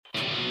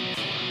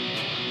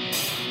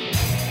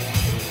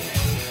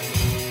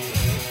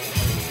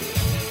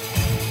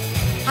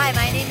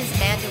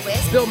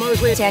Bill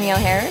Moseley, Danielle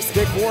Harris,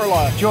 Dick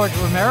Warlock, George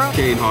Romero,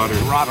 Kane Hodder,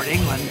 Robert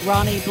England,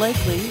 Ronnie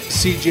Blakely,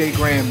 CJ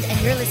Graham.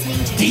 and you're listening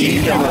to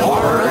Deep in the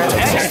Horror of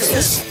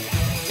Texas.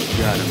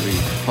 You gotta be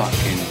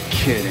fucking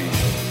kidding.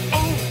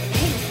 Oh,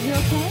 hey, you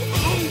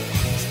okay?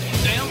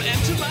 Damn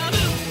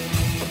enchilada.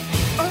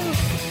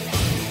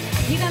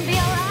 You gonna be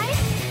alright?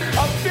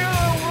 I'm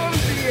feeling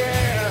woozy,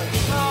 yeah.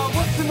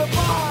 What's in the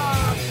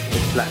box? The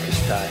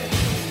blackest tie.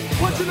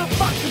 What's in the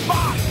fucking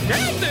box?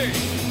 Candy.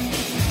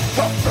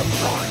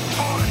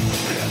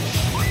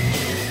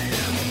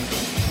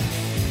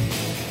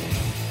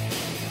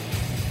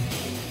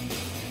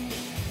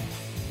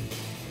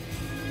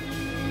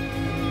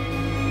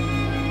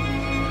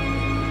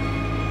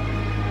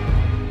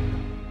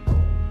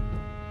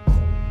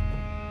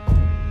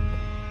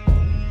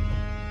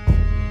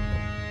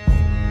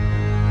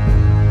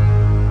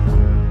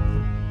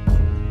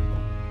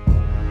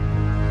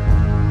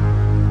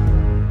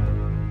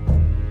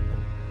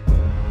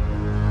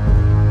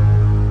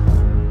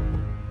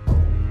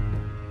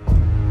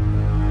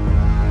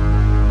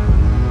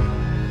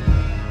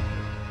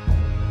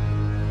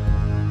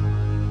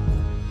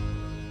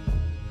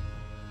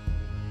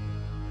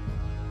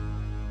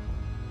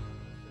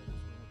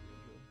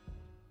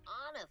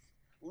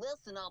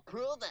 Listen, I'll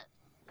prove it.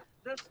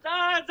 The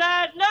stars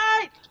at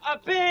night are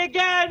big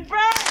and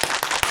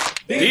bright.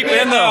 Deep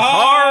in the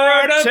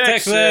Horror of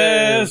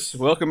Texas.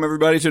 Welcome,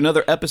 everybody, to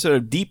another episode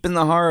of Deep in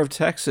the Horror of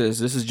Texas.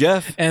 This is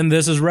Jeff. And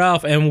this is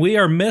Ralph, and we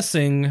are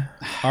missing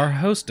our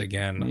host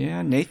again.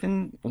 Yeah,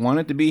 Nathan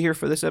wanted to be here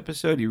for this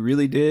episode. He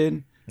really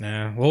did.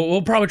 Yeah,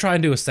 we'll probably try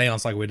and do a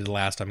seance like we did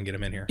last time and get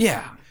him in here.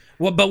 Yeah.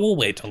 Well, but we'll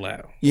wait till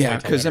later. Yeah,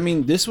 because, I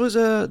mean, this was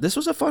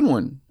a fun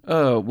one.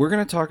 We're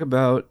going to talk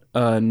about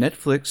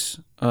Netflix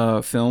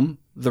film,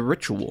 The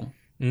Ritual.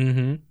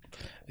 Mm-hmm.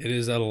 It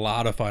is a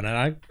lot of fun.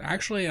 And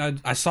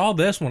I saw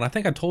this one. I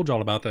think I told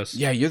y'all about this.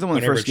 Yeah, you're the one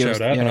that whenever first it gave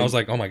showed us, up, yeah. and I was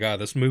like, oh my God,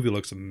 this movie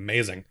looks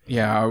amazing.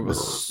 Yeah, I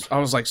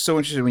was like so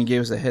interested when he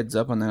gave us a heads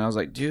up on that. I was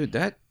like, dude,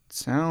 that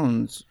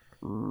sounds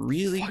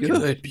really Fucking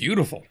good.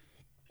 Beautiful.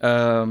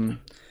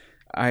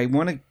 I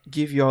want to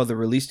give you all the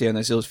release date on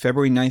this. It was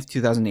February 9th,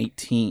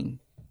 2018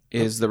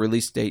 is the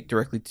release date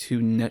directly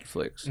to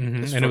Netflix.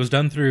 Mm-hmm. And it was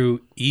done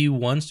through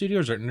E1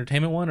 Studios or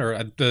Entertainment One,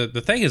 or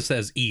the thing is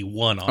says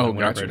E1 on it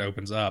whenever it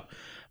opens up.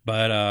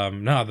 But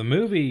no, the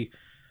movie,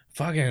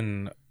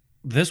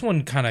 this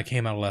one kind of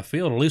came out of left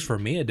field, at least for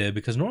me it did,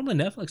 because normally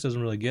Netflix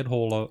doesn't really get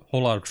whole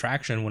lot of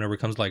traction whenever it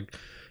comes to like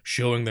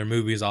showing their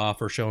movies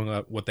off or showing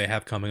up what they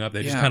have coming up.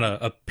 They just kind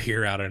of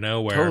appear out of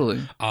nowhere.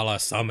 Totally. A la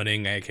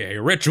Summoning, aka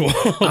Ritual.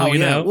 Oh, you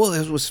yeah. know?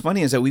 Well, what's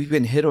funny is that we've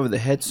been hit over the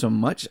head so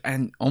much,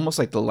 and almost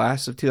like the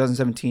last of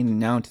 2017 and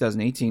now in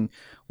 2018,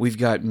 we've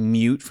got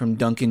Mute from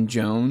Duncan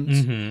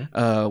Jones.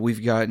 Mm-hmm.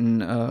 We've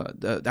gotten,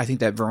 I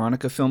think that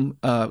Veronica film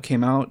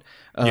came out.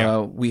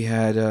 We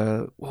had,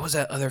 what was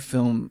that other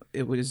film?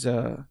 It was,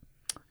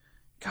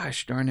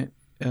 gosh darn it.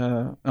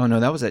 Oh no,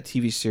 that was that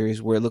TV series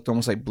where it looked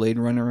almost like Blade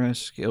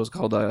Runner-esque. It was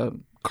called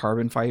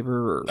Carbon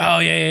Fiber. Oh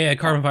yeah,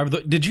 Carbon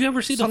Fiber. Did you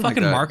ever see the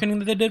fucking like marketing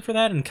that they did for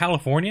that in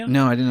California?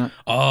 No, I didn't.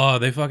 Oh,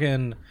 they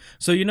fucking.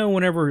 So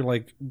whenever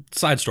like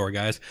side story,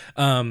 guys.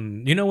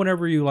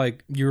 Whenever you're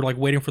like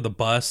waiting for the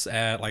bus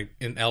at like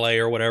in LA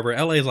or whatever.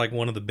 LA is like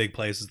one of the big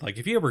places. Like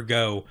if you ever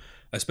go,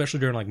 especially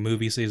during like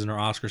movie season or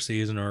Oscar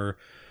season or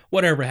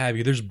whatever have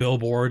you, there's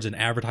billboards and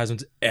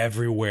advertisements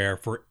everywhere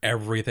for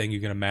everything you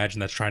can imagine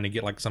that's trying to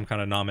get like some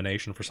kind of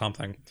nomination for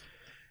something.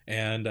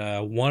 And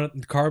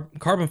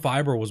Carbon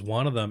Fiber was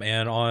one of them.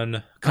 And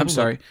on I'm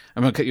sorry,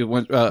 I'm gonna cut you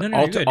one.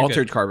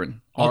 Altered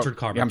Carbon. Altered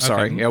Carbon. Yeah, I'm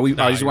sorry. Okay.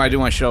 Yeah, I do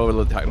want to show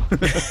over the title.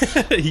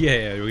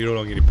 yeah, we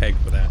don't get pegged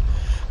for that.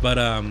 But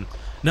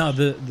no,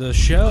 the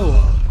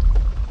show.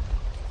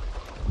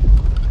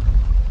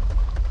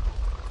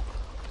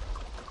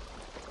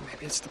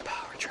 Maybe it's the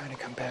power trying to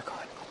come back on.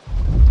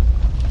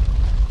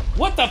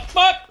 What the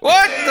fuck?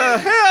 What the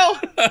hell?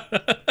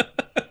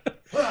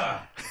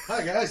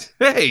 Hi, guys.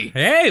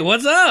 Hey,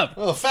 what's up?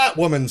 Well, a fat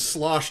woman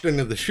sloshed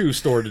into the shoe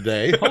store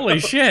today. Holy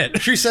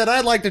shit. She said,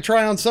 I'd like to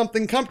try on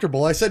something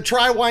comfortable. I said,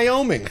 try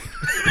Wyoming.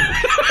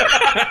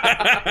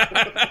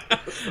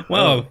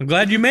 Well, I'm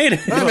glad you made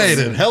it. I made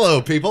it.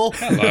 Hello, people.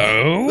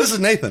 Hello. This is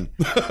Nathan.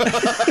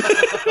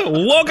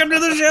 Welcome to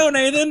the show,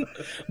 Nathan.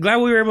 Glad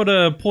we were able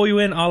to pull you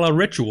in a la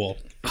Ritual.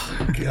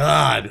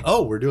 God.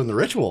 Oh, we're doing the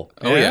Ritual.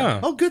 Oh, yeah.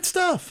 Oh, good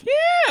stuff.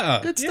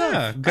 Yeah. Good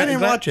stuff. Yeah. I didn't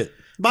watch it.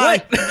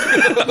 Bye.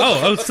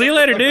 oh, see you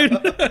later, dude.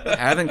 I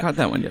haven't caught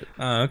that one yet.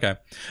 Okay.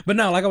 But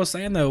no, like I was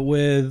saying, though,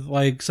 with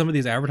like some of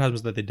these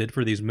advertisements that they did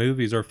for these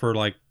movies or for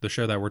like the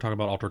show that we're talking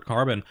about, Altered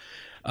Carbon,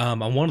 on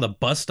one of the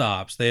bus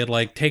stops, they had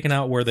like taken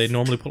out where they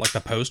normally put like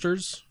the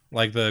posters,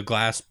 like the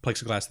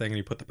plexiglass thing, and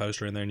you put the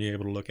poster in there and you're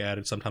able to look at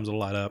it. Sometimes it'll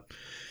light up.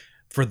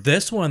 For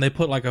this one, they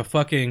put like a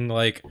fucking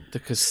like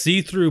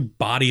see-through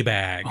body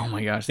bag. Oh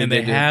my gosh. And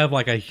they have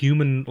like a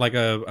human, like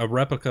a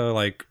replica,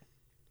 like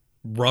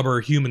rubber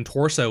human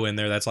torso in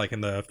there that's like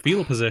in the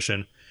fetal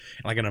position,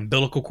 like an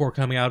umbilical cord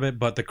coming out of it.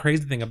 But the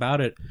crazy thing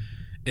about it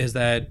is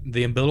that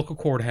the umbilical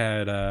cord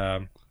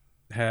had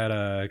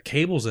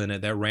cables in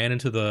it that ran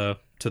into the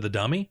to the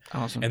dummy.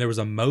 Awesome. And there was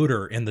a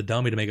motor in the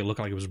dummy to make it look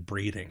like it was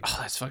breathing. Oh,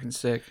 that's fucking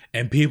sick.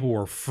 And people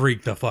were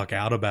freaked the fuck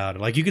out about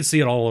it. Like, you could see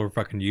it all over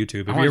fucking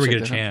YouTube if you ever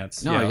get a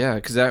chance. No, yeah,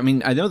 because I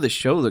mean, I know the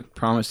show looked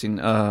promising.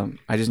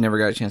 I just never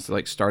got a chance to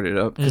like start it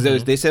up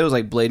because they said it was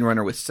like Blade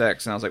Runner with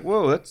sex, and I was like,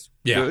 whoa, that's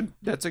good.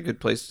 That's a good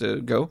place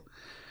to go.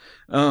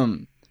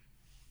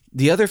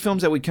 The other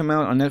films that would come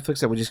out on Netflix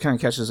that would just kind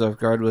of catch us off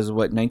guard was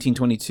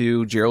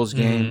 1922, Gerald's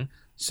Game.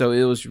 So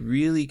it was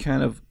really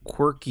kind of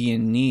quirky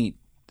and neat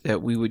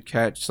that we would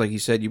catch. Like you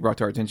said, you brought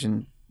to our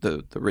attention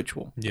the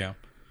Ritual. Yeah.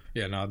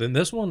 Yeah, no, then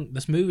this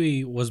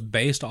movie was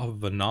based off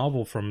of a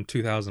novel from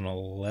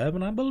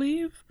 2011, I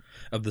believe,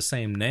 of the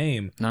same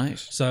name.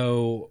 Nice.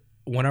 So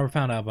whenever I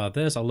found out about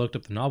this, I looked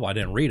up the novel. I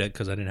didn't read it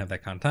because I didn't have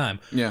that kind of time.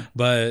 Yeah.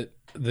 But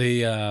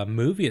the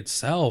movie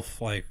itself,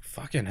 like,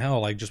 fucking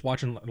hell, like, just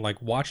watching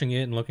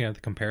it and looking at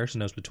the comparison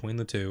notes between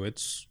the two,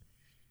 it's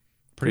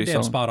pretty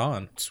damn spot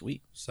on.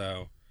 Sweet.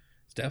 So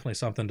it's definitely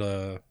something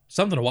to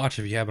watch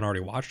if you haven't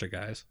already watched it,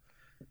 guys.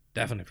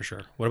 Definitely, for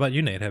sure. What about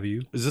you, Nate? Have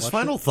you? Is this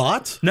final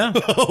thoughts? No.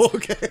 Oh,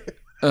 okay.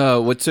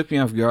 What took me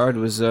off guard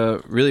was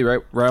really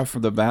right off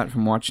the bat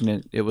from watching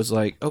it. It was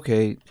like,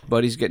 okay,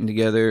 buddies getting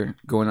together,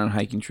 going on a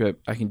hiking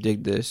trip. I can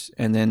dig this.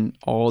 And then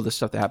all the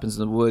stuff that happens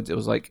in the woods, it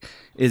was like,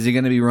 is it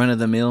going to be run of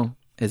the mill?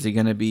 Is it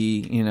going to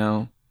be,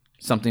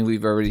 something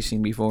we've already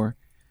seen before?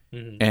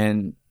 Mm-hmm.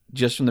 And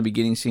just from the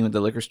beginning scene with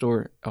the liquor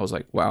store, I was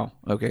like, wow,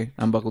 okay,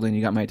 I'm buckled in.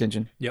 You got my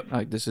attention. Yep.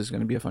 Like, this is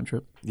going to be a fun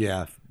trip.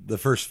 Yeah. The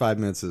first 5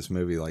 minutes of this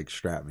movie, like,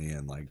 strapped me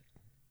in. Like,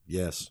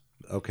 yes.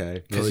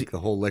 Okay. Like the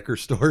whole liquor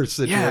store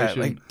situation. Yeah,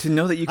 like to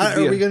know that you could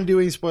Are we going to do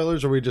any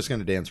spoilers or are we just going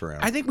to dance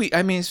around? I think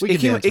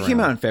it came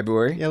out in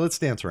February. Yeah, let's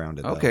dance around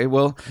it. Okay,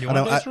 well. You want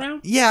to dance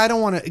around? Yeah, I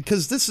don't want to,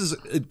 because this is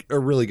a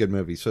really good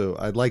movie, so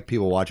I'd like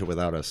people to watch it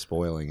without us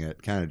spoiling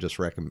it. Kind of just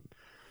recommend.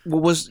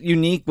 What was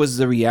unique was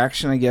the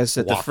reaction, I guess,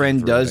 that the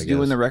friend does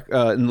do in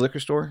the liquor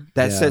store.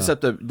 That sets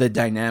up the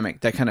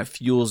dynamic that kind of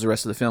fuels the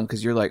rest of the film,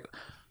 because you're like,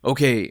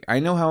 okay, I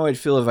know how I'd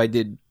feel if I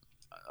did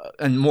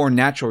a more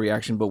natural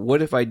reaction, but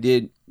what if I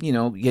did,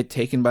 get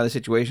taken by the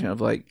situation of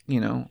like,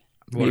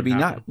 maybe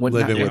not.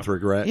 Living with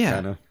regret,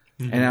 kind of.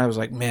 Mm-hmm. And I was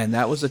like, man,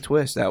 that was the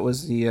twist. That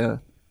was the,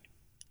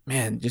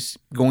 just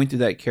going through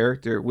that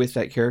character,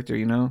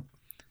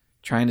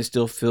 trying to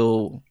still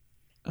feel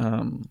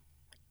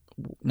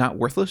not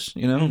worthless,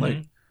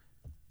 like,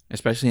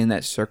 especially in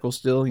that circle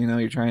still,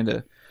 you're trying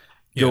to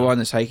go on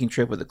this hiking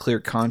trip with a clear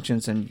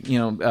conscience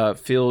and,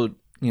 feel,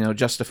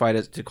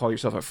 justified to call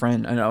yourself a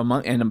friend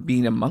and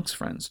being amongst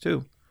friends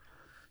too.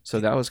 So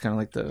that was kind of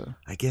like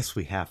I guess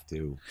we have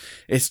to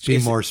be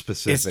more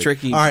specific. It's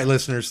tricky. All right,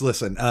 listeners,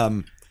 listen.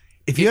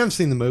 If you haven't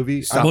seen the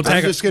movie, I'm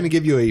just going to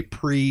give you a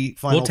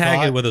pre-final We'll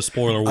tag it with a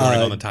spoiler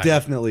warning on the title.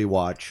 Definitely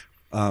watch.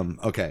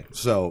 Okay,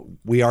 so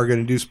we are going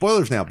to do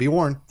spoilers now. Be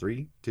warned.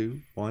 3, 2,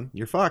 1.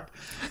 You're fucked.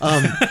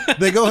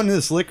 They go into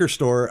this liquor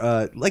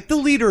store. Like the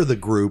leader of the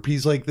group,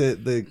 he's like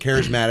the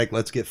charismatic,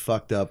 let's get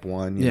fucked up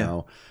one, you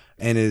know.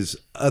 And his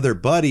other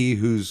buddy,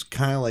 who's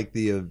kind of like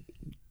the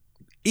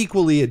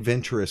equally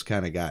adventurous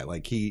kind of guy.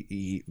 Like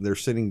they're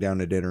sitting down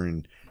to dinner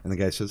and the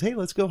guy says, "Hey,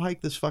 let's go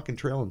hike this fucking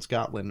trail in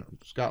Scotland,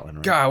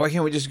 right? God, why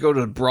can't we just go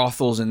to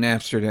brothels in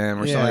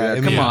Amsterdam or something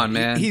like that? Come on,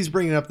 man." He's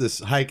bringing up this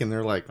hike and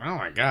they're like, "Oh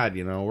my God,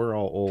 we're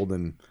all old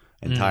and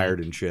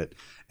tired and shit."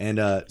 And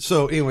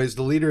so anyways,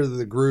 the leader of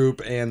the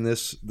group and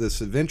this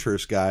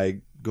adventurous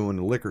guy go in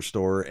the liquor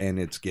store and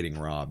it's getting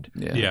robbed.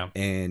 Yeah.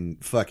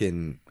 And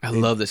fucking I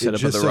love the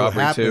setup of the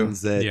robbery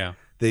happens too. That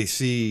they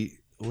see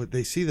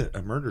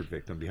a murdered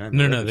victim behind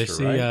the they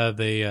see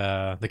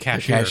the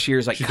cashier. The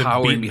cashier's like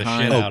cowering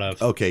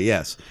behind. Okay,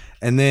 yes.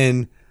 And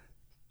then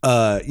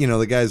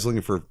the guy's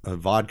looking for a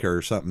vodka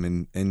or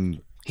something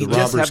and the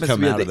robbers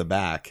come out of the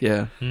back.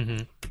 Yeah.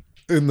 Mm-hmm.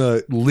 And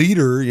the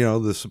leader,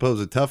 the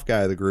supposed tough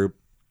guy of the group,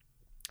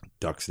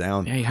 ducks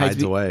down, he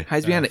hides away.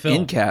 Hides behind an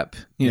end cap,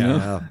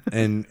 know?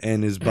 And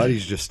his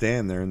buddies just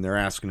stand there and they're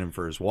asking him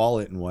for his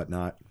wallet and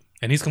whatnot.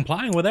 And he's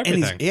complying with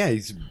everything. And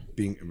he's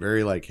being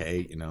very like,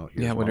 hey, here's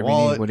my whatever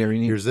wallet, you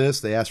need. Here's this.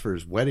 They asked for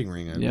his wedding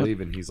ring, I believe,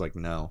 and he's like,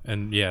 no.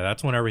 And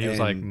that's whenever he was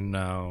like,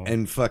 no.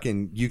 And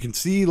fucking, you can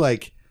see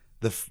like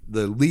the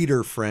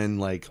leader friend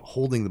like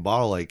holding the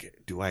bottle, like,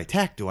 do I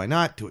attack? Do I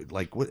not? Do it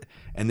like what?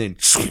 And then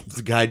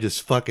the guy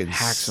just fucking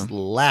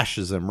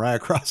slashes him right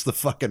across the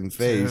fucking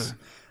face,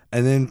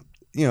 and then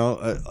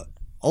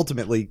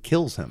ultimately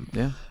kills him.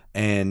 Yeah.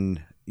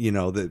 And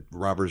the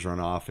robbers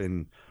run off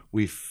and.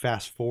 We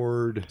fast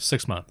forward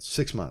 6 months.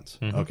 6 months.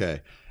 Mm-hmm.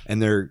 Okay.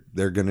 And they're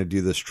going to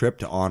do this trip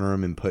to honor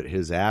him and put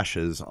his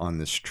ashes on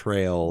this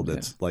trail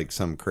that's like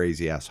some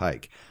crazy ass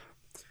hike.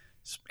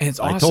 And it's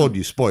awesome. I told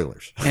you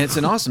spoilers. And it's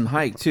an awesome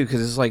hike too,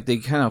 because it's like they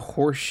kind of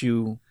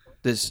horseshoe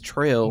this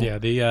trail. Yeah,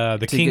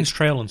 the King's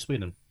Trail in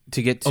Sweden.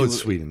 To get to it's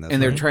Sweden. That's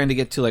they're trying to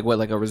get to like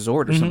a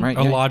resort or something, right?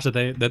 A lodge that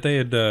they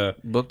had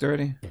booked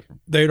already.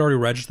 They had already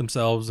registered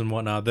themselves and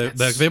whatnot.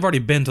 They've already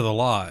been to the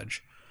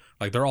lodge.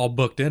 Like they're all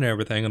booked in and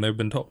everything,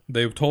 and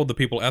they've told the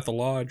people at the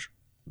lodge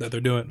that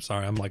they're doing.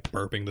 Sorry, I'm like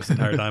burping this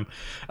entire time.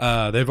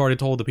 They've already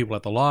told the people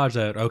at the lodge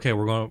that okay,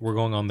 we're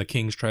going on the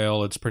King's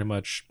Trail. It's pretty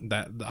much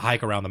that the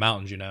hike around the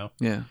mountains, you know.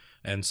 Yeah.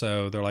 And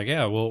so they're like,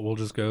 yeah, we'll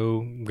just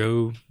go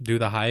do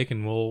the hike,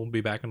 and we'll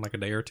be back in like a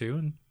day or two,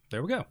 and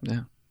there we go.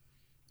 Yeah.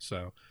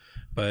 So,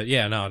 but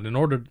yeah, no, in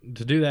order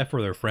to do that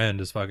for their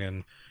friend is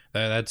fucking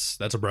that's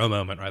a bro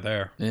moment right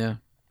there. Yeah.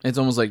 It's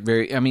almost like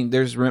very. I mean,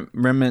 there's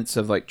remnants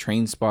of like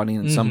train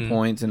spotting at some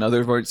points, and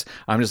other words,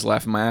 I'm just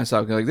laughing my ass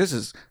off. Like this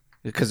is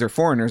because they're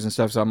foreigners and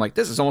stuff. So I'm like,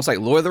 this is almost like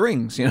Lord of the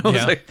Rings, you know? Yeah.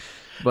 It's like,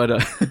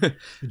 but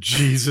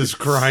Jesus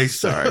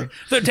Christ! sorry.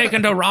 They're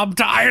taking to rob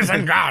tires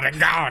and God.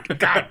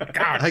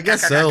 I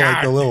guess so.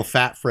 Like the little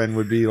fat friend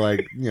would be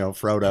like,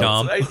 Frodo.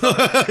 Dom. That's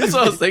what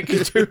I was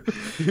thinking too.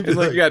 It's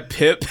like you got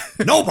Pip.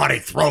 Nobody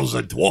throws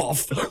a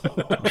dwarf.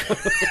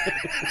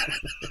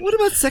 What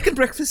about second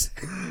breakfast?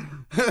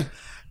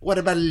 What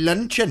about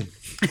luncheon?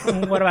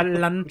 What about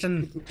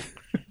luncheon?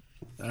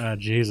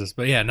 Jesus,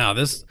 but yeah, no,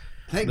 this.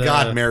 Thank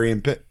God, Mary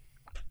and Pitt.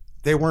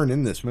 They weren't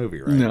in this movie,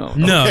 right? No.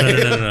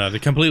 No. They're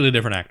completely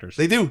different actors.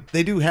 They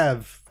do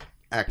have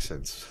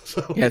accents.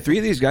 So. Yeah, 3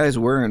 of these guys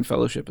were in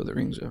Fellowship of the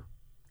Rings, though.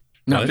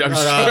 No, What?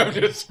 I'm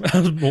just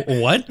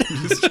What?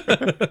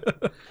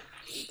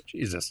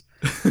 Jesus.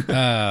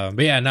 But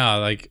yeah, no,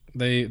 like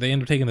they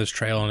end up taking this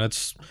trail, and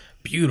it's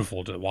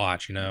beautiful to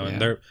watch, you know.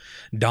 And they're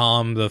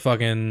Dom, the fat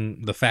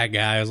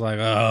guy, is like,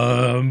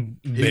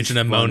 bitching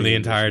and moaning the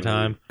entire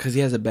time because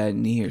he has a bad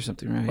knee or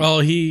something, right? Well,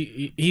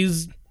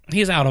 he's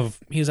out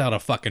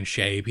of fucking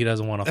shape. He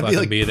doesn't want to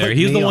fucking be there. put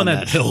He's the me one on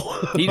that hill.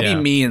 He'd be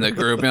me in the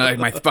group, like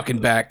my fucking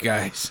back,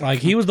 guys. like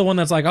he was the one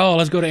that's like, oh,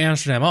 let's go to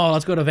Amsterdam. Oh,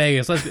 let's go to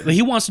Vegas.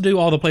 He wants to do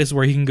all the places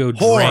where he can go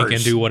drink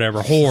and do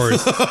whatever.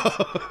 Whores.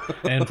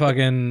 And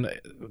fucking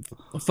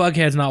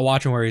fuckhead's not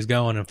watching where he's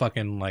going and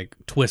fucking like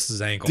twists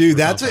his ankle. Dude,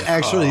 that's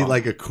actually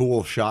like a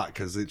cool shot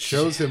because it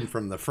shows him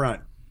from the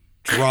front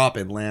drop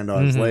and land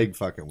on his leg.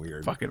 Fucking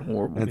weird. Fucking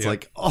horrible. And it's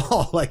like,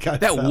 oh, like I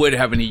that would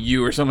happen to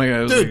you or something.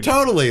 Dude,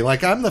 totally.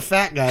 Like I'm the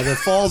fat guy that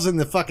falls in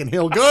the fucking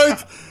hill.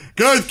 Guys,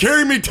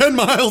 carry me 10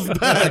 miles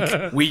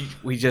back. We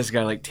just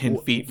got like 10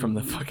 feet from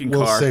the fucking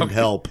We'll car. send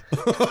help.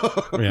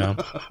 Yeah.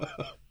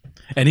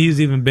 And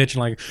he's even bitching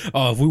like,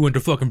 oh, if we went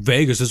to fucking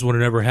Vegas, this would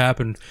have never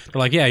happened. They're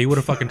like, yeah, you would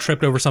have fucking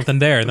tripped over something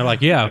there. And they're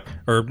like, yeah.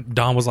 Or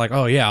Dom was like,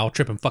 oh, yeah, I'll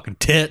trip in fucking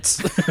tits.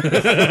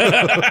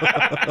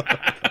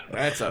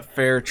 That's a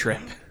fair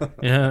trip.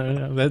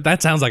 Yeah,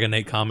 that sounds like a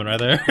Nate comment right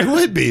there. It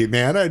would be,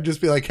 man. I'd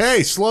just be like,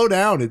 hey, slow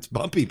down. It's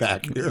bumpy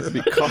back here.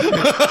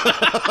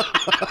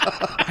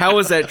 How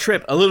was that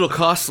trip? A little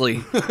costly.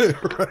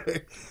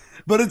 Right.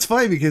 But it's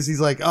funny because he's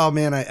like, oh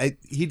man,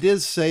 he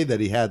did say that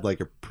he had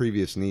like a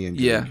previous knee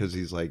injury. Yeah. Because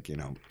he's like,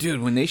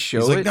 Dude, when they show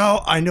he's it. like,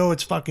 no, I know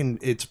it's fucking,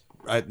 it's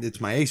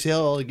my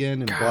ACL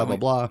again and blah, blah,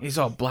 blah. He's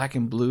all black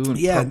and blue and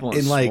Yeah. purple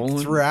And like swollen.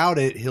 throughout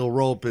it, he'll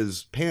roll up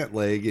his pant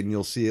leg and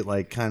you'll see it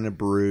like kind of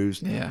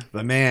bruised. Yeah.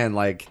 But man,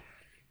 like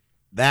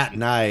that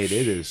night,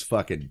 it is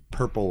fucking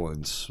purple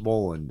and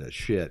swollen to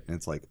shit. And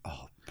it's like,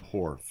 oh,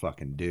 poor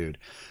fucking dude.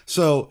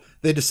 So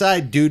they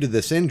decide due to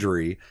this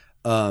injury,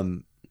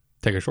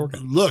 Take a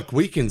shortcut. look,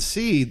 we can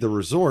see the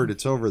resort.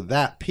 It's over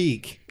that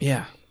peak.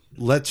 Yeah.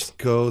 Let's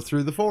go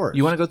through the forest.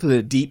 You want to go through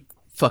the deep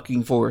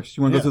fucking forest?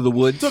 You want to go through the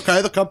woods? It's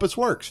okay. The compass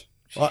works.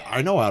 Well,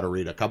 I know how to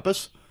read a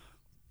compass.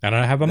 And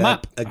I have a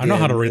map. I know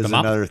how to read the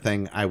map. Another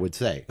thing I would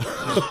say.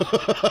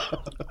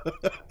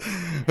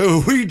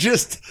 We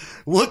just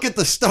look at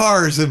the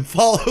stars and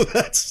follow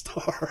that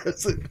star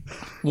as it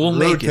We'll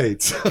make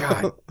rotates. it.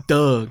 God,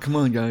 duh. Come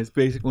on, guys.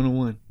 Basic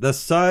 101. The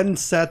sun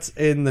sets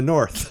in the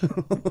north.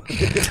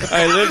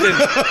 I lived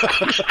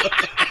in...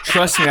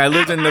 Trust me, I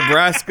lived in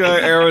Nebraska,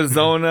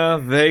 Arizona,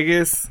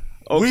 Vegas,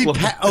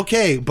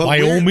 Oklahoma. But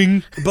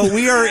Wyoming. but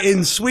we are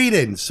in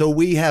Sweden, so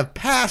we have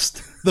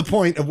passed the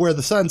point of where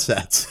the sun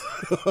sets.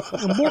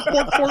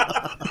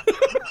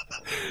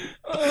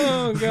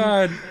 Oh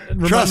God!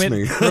 Trust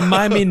me.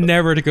 Remind me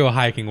never to go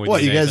hiking with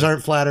What, you. you guys Nathan.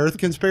 aren't flat Earth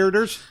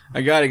conspirators?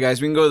 I got it,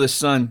 guys. We can go to the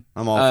sun.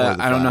 I'm all for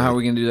the I don't know fire. how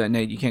we're going to do that,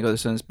 Nate. You can't go to the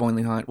sun. It's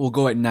boiling hot. We'll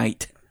go at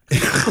night.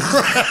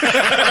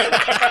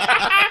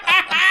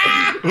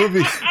 We'll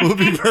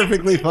be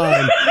perfectly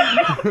fine.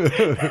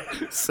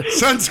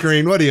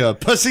 Sunscreen, what are you, a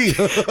pussy?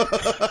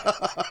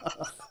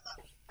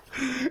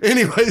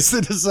 Anyways,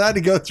 they decide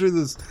to go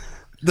through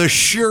the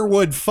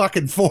Sherwood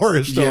fucking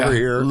forest Yeah, over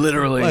here.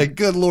 literally. Like,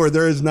 good Lord,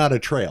 there is not a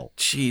trail.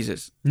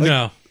 Jesus.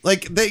 No.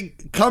 Like, they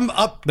come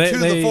up to the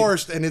they-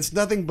 forest and it's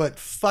nothing but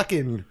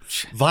fucking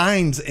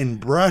vines and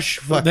brush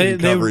fucking They-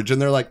 coverage.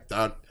 And they're like,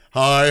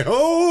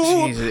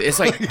 hi-ho! Jesus. It's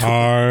like...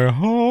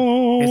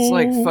 Hi-ho. It's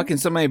like fucking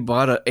somebody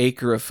bought an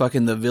acre of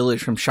fucking The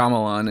Village from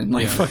Shyamalan and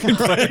like fucking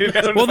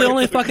Well, the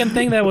only fucking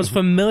thing that was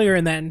familiar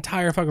in that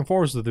entire fucking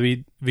forest was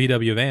the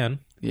VW van,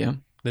 yeah,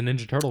 the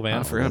Ninja Turtle van.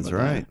 I forgot That's about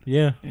right.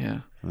 Yeah. that. Yeah,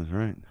 That's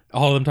right.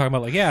 All of them talking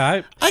about like,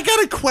 yeah, I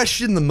gotta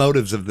question the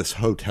motives of this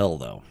hotel,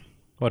 though.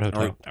 what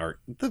hotel? Or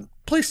the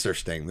place they're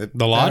staying, the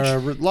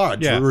lodge?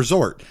 lodge, Yeah. the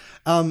resort.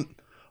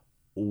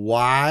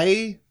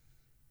 Why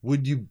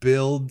would you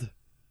build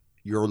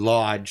your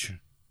lodge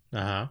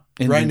Uh-huh.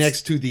 Right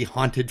next to the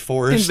haunted in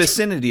forest.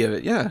 vicinity of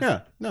it. Yeah.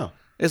 Yeah, no.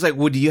 It's like,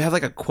 well, do you have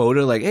like a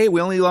quota? Like, hey, we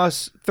only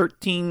lost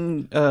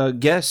 13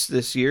 guests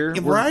this year.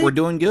 Right? We're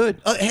doing good.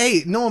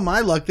 Hey, knowing my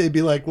luck, they'd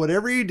be like,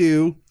 whatever you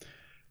do,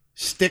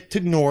 stick to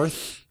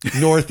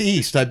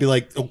northeast. I'd be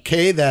like,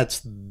 okay,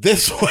 that's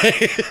this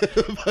way.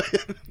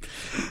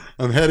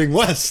 I'm heading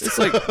west. It's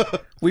like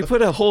we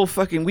put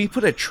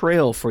a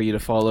trail for you to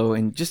follow,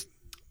 and just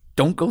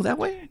don't go that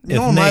way.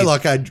 Knowing my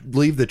luck, I'd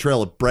leave the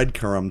trail of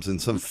breadcrumbs,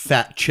 and some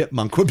fat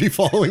chipmunk would be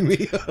following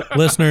me.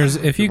 Listeners,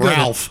 if you go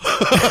Ralph.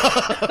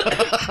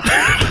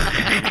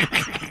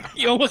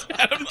 You almost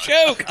had him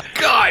choke.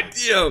 God,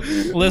 yo.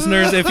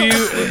 Listeners, if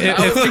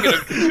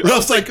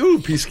Ralph's like,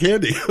 ooh, piece of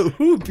candy.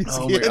 Ooh, piece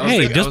of candy.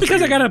 Hey, just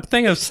because I got a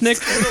thing of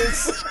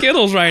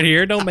Skittles right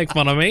here, don't make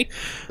fun of me.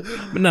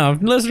 But no,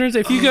 listeners,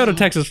 if you go to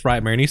Texas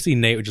Frightmare and you see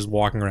Nate just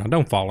walking around,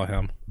 don't follow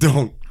him.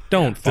 Don't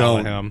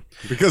follow him.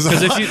 Because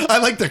I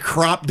like to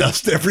crop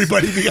dust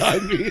everybody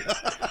behind me.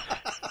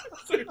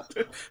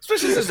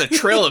 Especially if there's a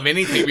trail of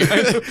anything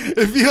behind them.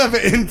 If you have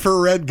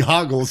infrared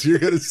goggles, you're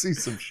going to see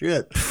some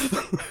shit.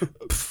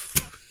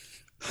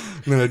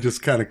 And then I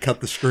just kind of cut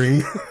the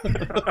string.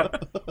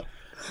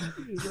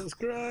 Jesus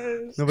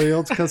Christ. Nobody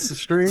else cuts the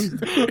string?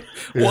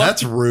 Yeah,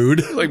 that's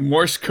rude. Like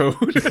Morse code.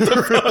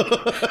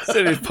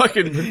 Instead of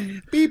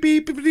fucking Beep,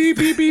 beep, beep, beep,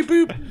 beep, beep,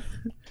 beep.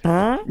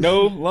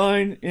 no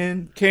line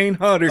in Kane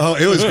Hodder. Oh,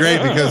 it was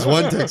great because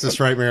one Texas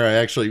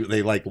Frightmare,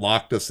 they like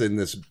locked us in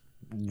this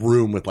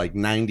room with like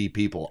 90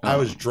 people. I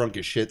was drunk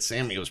as shit.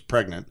 Sammy was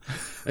pregnant.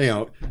 You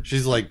know,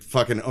 she's like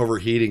fucking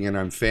overheating and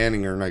I'm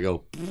fanning her and I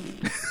go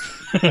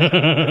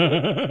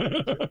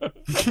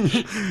and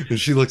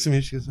she looks at me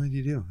and she goes, what do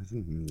you do? I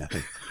said,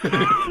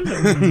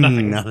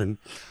 nothing. Nothing.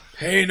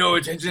 Pay no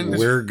attention.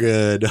 We're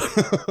good.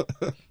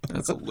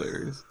 That's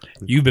hilarious.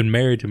 You've been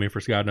married to me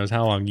for God knows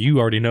how long. You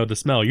already know the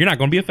smell. You're not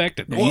going to be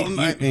affected. Well,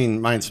 I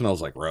mean, mine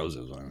smells like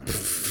roses.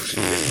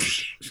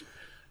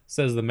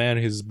 Says the man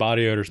whose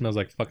body odor smells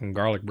like fucking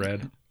garlic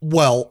bread.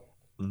 Well,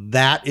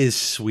 that is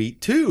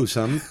sweet too.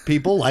 Some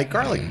people like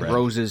garlic bread.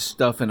 Roses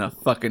stuff in a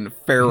fucking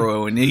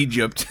pharaoh in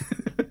Egypt.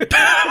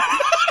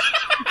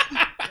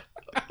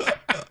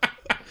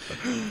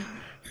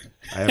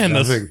 I have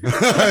nothing. I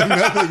have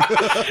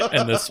nothing.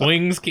 And the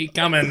swings keep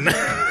coming.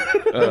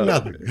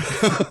 Nothing.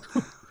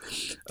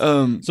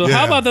 So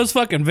how about those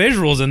fucking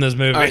visuals in this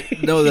movie?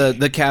 No,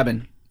 the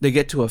cabin. They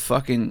get to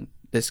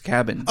this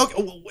cabin.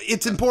 Okay, well,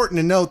 it's important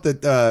to note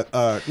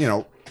that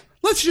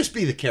let's just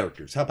be the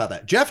characters. How about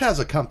that? Jeff has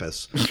a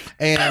compass,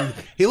 and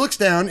he looks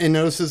down and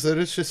notices that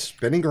it's just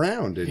spinning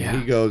around, and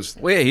he goes,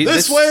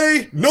 "This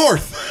way,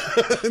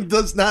 north."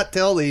 Does not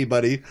tell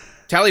anybody.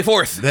 Tally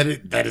forth that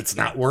it's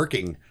not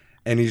working.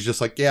 And he's just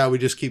like, yeah, we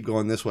just keep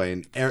going this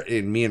way.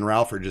 And me and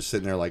Ralph are just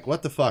sitting there like,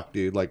 what the fuck,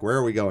 dude? Like, where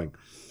are we going?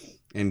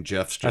 And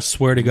Jeff's just I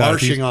swear to God,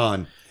 marching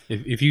on.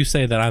 If you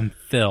say that I'm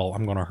Phil,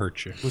 I'm going to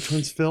hurt you. Which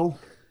one's Phil?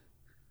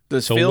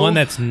 The one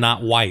that's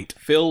not white.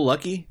 Phil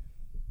Lucky?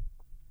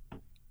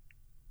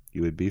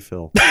 You would be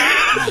Phil.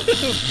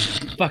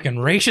 Fucking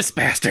racist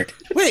bastard.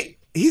 Wait,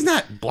 he's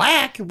not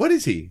black. What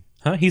is he?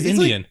 Huh? He's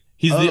Indian.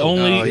 He's the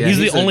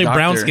only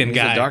brown skinned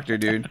guy. He's a doctor,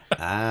 dude.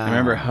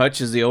 Remember,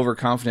 Hutch is the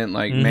overconfident,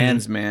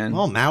 man's man.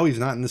 Oh, Maui's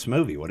not in this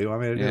movie. What do you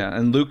want me to do? Yeah,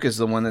 and Luke is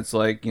the one that's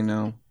like,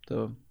 the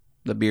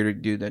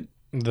bearded dude that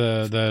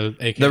the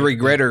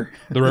regretter.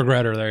 The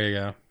regretter. There you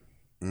go.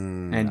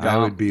 And Dom. I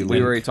would be Luke.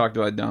 We already talked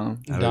about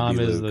Dom. Dom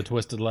is the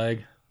twisted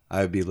leg.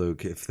 I would be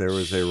Luke. If there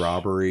was a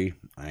robbery,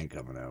 I ain't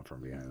coming out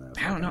from behind that.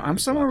 I don't know. I'm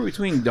somewhere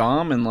between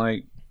Dom and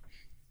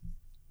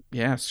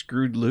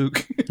screwed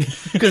Luke.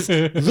 Because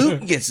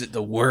Luke gets it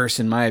the worst,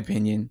 in my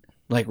opinion.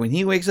 Like, when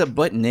he wakes up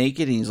butt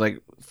naked and he's, like,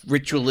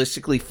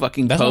 ritualistically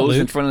fucking posed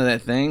in front of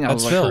that thing.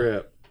 That's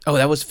Phil. Oh,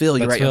 that was Phil.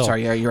 You're right. Phil. I'm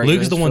sorry. Yeah, you're right.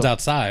 Luke's the one's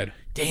outside.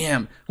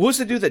 Damn. What's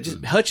the dude that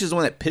just... Hutch is the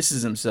one that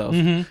pisses himself.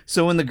 Mm-hmm.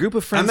 So when the group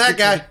of friends... I'm that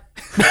guy.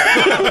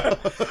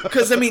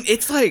 Because, I mean,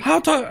 it's like...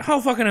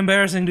 How fucking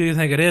embarrassing do you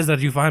think it is that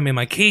you find me in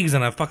my kegs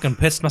and I fucking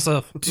pissed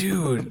myself?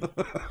 Dude.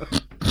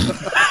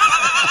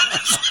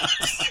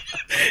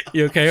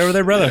 You okay over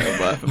there, brother?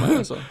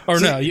 Or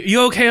no?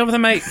 You okay over there,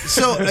 mate?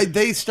 So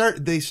they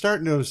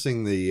start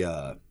noticing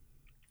the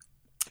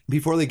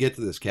before they get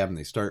to this cabin,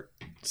 they start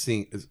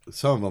seeing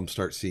some of them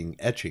start seeing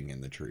etching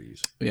in the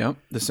trees. Yeah,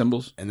 the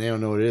symbols, and they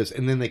don't know what it is.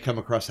 And then they come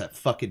across that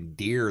fucking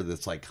deer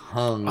that's like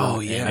hung.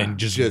 Oh yeah, and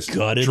just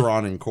gutted,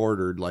 drawn and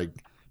quartered,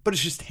 but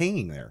it's just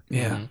hanging there.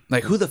 Yeah,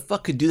 like who the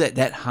fuck could do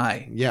that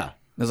high? Yeah,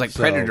 it's like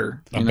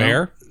Predator, a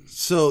bear.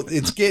 So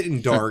it's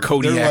getting dark.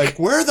 They're like,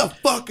 "Where the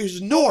fuck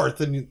is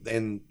north?"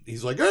 And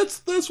he's like, "It's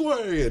this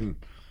way." And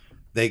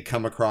they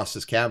come across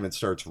this cabin. It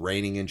starts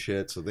raining and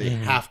shit. So they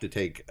have to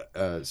take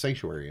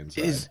sanctuary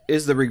inside.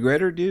 Is the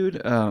regretter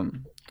dude?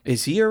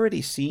 Is he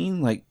already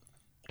seen like?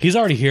 He's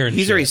already here.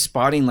 He's already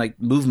spotting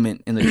like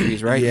movement in the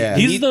trees, right? Yeah,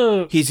 he's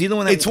the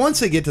one. That, it's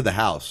once they get to the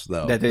house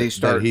though that they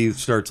start. That he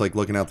starts like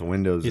looking out the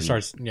windows. He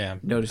starts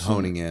noticing,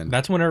 honing in.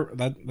 That's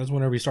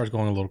whenever he starts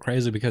going a little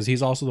crazy because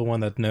he's also the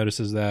one that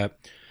notices that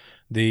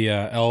the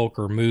elk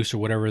or moose or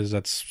whatever it is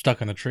that's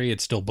stuck in the tree,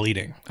 it's still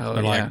bleeding. Oh,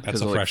 They're yeah, like, that's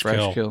 'cause a of, like,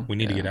 fresh kill. We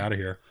need to get out of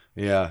here.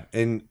 Yeah,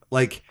 and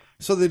like,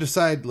 so they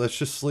decide, let's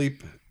just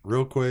sleep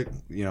real quick,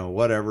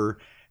 whatever.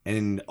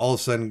 And all of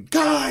a sudden,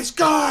 guys,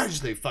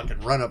 they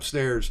fucking run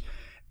upstairs,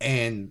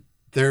 and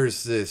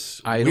there's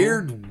this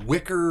weird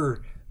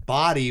wicker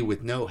body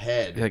with no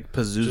head, like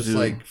Pazuzu, just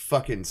like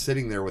fucking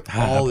sitting there with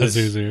all this,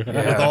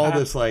 with all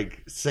this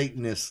like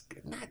Satanist.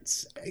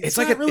 It's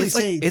like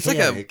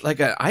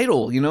an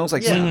idol, It's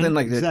like something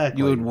like that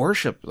you would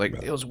worship.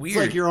 Like it was weird.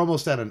 It's like you're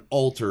almost at an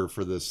altar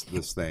for this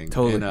thing.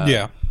 Totally.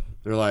 And,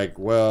 they're like,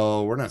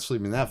 well, we're not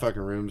sleeping in that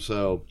fucking room,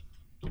 so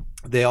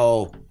they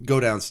all go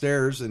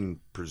downstairs and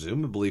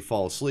presumably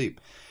fall asleep.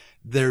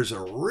 There's a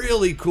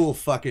really cool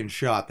fucking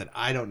shot that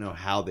I don't know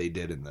how they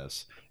did in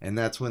this. And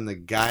that's when the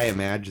guy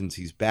imagines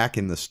he's back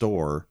in the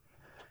store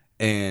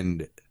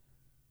and,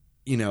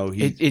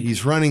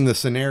 he's running the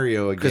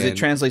scenario again. Because it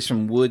translates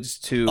from woods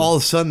to... All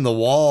of a sudden, the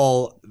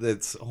wall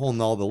that's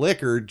holding all the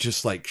liquor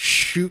just like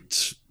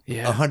shoots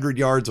 100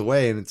 yards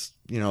away, and it's,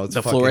 it's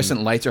the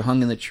fluorescent lights are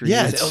hung in the trees.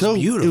 Yeah, it was so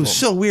beautiful. It was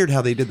so weird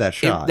how they did that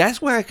shot.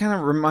 That's where it kind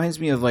of reminds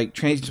me of like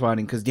Trainspotting,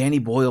 because Danny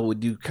Boyle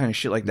would do kind of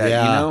shit like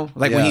that,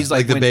 like when he's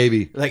like the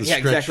baby, like the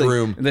stretch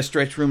room, the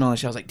stretch room and all that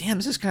shit. I was like, damn,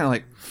 this is kind of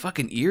like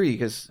fucking eerie,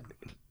 because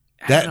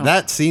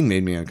that scene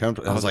made me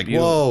uncomfortable. I was like,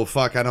 beautiful. whoa,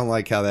 fuck! I don't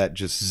like how that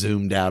just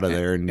zoomed out of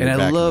there. And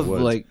I love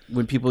like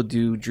when people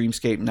do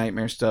dreamscape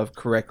nightmare stuff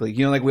correctly.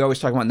 Like we always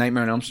talk about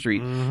Nightmare on Elm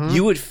Street. Mm-hmm.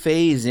 You would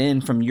phase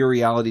in from your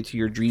reality to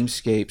your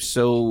dreamscape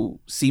so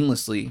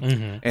seamlessly.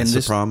 Mm-hmm. And that's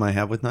the problem I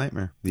have with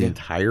Nightmare. The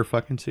entire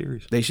fucking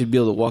series. They should be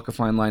able to walk a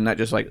fine line, not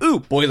just like, ooh,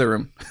 boiler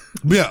room.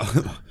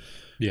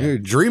 Yeah.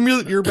 Dream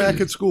you're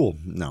back at school.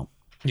 No.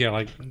 Yeah,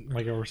 like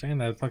I was saying,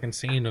 that fucking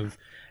scene of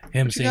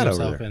him seeing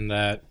himself in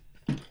that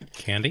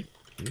candy.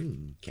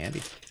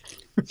 Candy.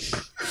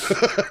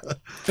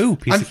 Ooh,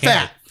 piece I'm of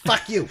candy. fat.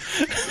 Fuck you.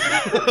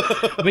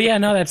 But yeah,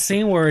 no, that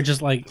scene where it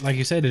just like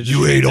you said, it just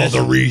you ate all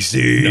the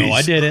Reese's. No,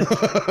 I didn't.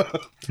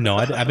 No,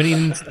 I've been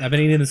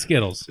eating the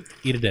Skittles.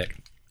 Eat a dick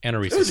and a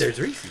Reese's. Ooh,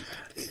 there's Reese's.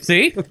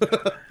 See?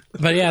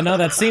 But yeah, no,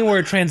 that scene where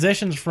it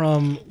transitions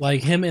from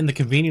like him in the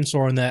convenience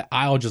store and that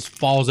aisle just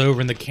falls over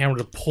and the camera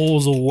just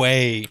pulls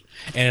away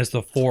and it's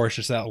the forest,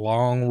 just that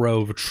long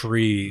row of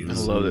trees. I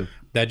love it.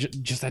 That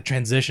just that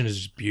transition is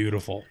just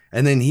beautiful.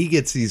 And then he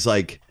gets these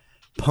like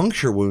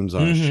puncture wounds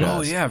on his chest.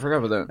 Oh yeah, I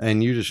forgot about that.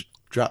 And you just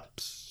drop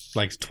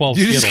like 12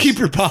 You Skittles. just keep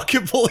your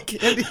pocket full of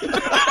candy.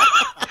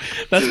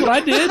 That's what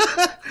I did.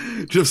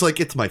 Just like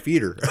it's my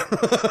feeder.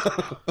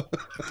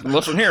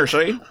 Listen here,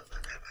 see?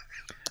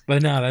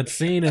 But no, that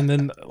scene and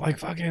then like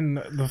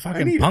the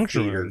fucking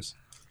puncture wounds.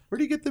 Where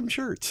do you get them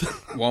shirts?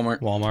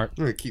 Walmart. I'm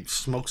gonna keep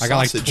smoked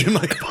sausage in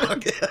my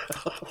pocket.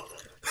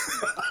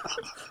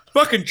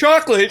 Fucking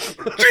chocolate.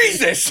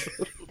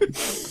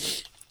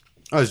 Jesus.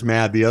 I was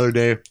mad the other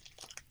day. A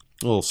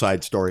little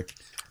side story.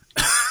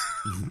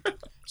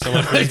 So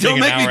much for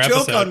Don't make me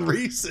joke episode. on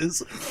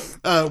Reese's.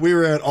 We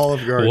were at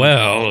Olive Garden.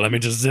 Well, let me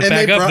just zip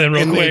back up then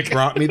real quick. They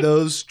brought me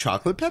those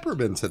chocolate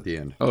peppermints at the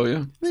end. Oh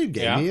yeah. They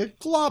gave me a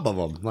glob of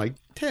them, like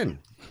 10.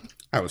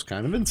 I was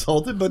kind of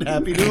insulted, but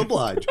happy to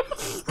oblige.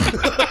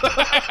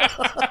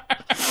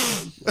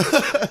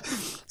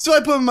 So I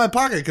put them in my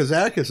pocket because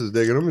Atticus is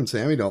digging them and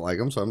Sammy don't like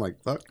them. So I'm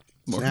like, fuck.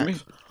 More for me.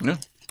 Yeah.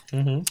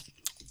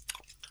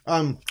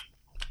 Mm-hmm.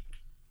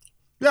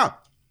 Yeah.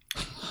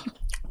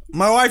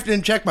 My wife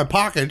didn't check my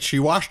pockets. She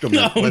washed them.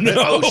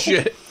 Oh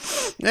shit.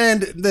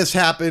 And this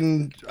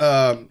happened.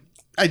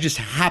 I just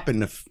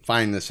happened to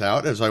find this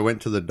out as I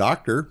went to the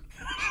doctor.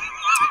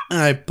 And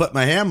I put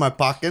my hand in my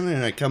pocket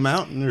and I come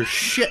out and there's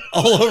shit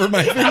all over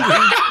my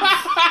fingers.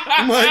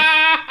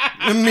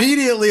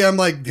 Immediately I'm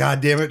like,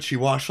 God damn it, she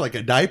washed like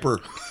a diaper.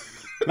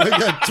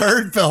 Like a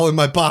turd fell in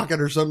my pocket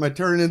or something. I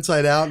turn it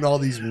inside out and all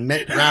these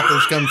mint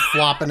wrappers come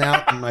flopping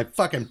out and my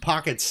fucking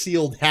pocket's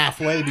sealed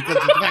halfway because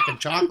the fucking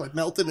chocolate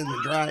melted and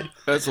it dried.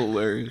 That's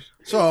hilarious.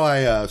 So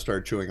I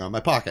started chewing on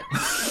my pocket.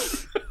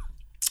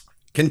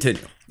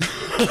 Continue.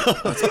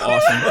 That's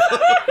awesome.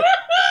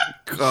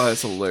 God,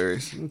 that's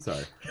hilarious. I'm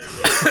sorry.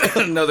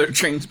 Another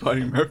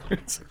Trainspotting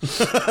reference.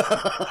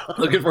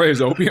 Looking for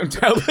his opium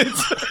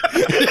tablets.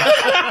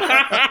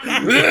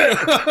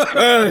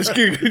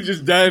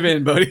 Just dive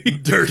in, buddy.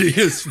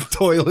 Dirtiest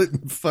toilet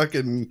in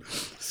fucking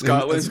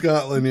Scotland.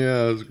 Scotland,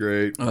 yeah, it was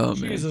great. Oh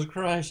man, Jesus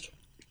Christ.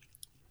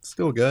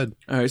 Still good.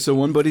 All right, so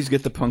one buddy's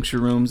get the puncture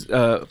wounds.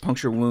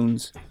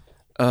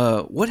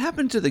 What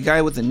happened to the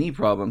guy with the knee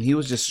problem? He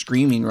was just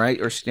screaming, right,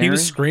 or staring? He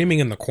was screaming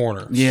in the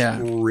corner. Yeah,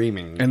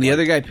 Screaming. and the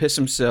other guy pissed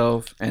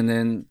himself, and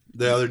then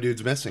The other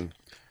dude's missing.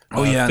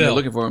 oh yeah, and they're Phil.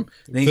 looking for him.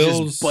 Then he's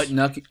Phil's- just butt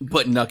naked,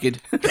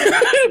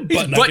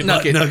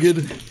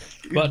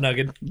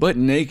 Butt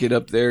naked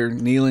up there,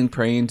 kneeling,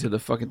 praying to the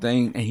fucking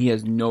thing, and he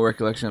has no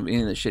recollection of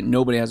any of the shit.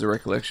 Nobody has a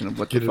recollection of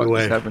what Get the it fuck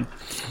away. just happened.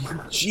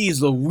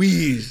 Jeez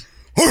Louise.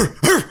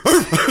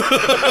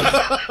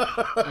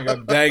 Like a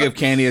bag of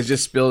candy has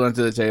just spilled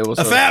onto the table.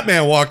 A fat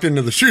man walked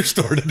into the shoe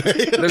store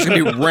today. There's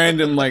gonna be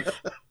random like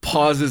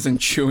pauses and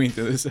chewing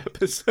through this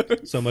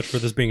episode. So much for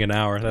this being an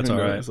hour. That's all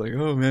right. It's like,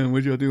 oh man,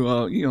 what'd y'all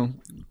do?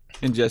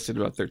 Ingested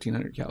about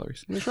 1,300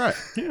 calories. That's right.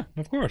 Yeah,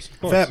 of course.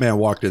 Fat man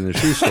walked in the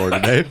shoe store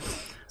today,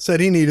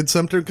 said he needed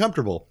something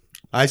comfortable.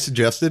 I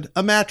suggested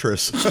a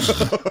mattress.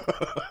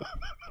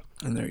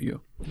 And there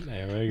you go.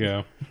 There we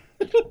go.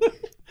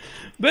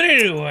 But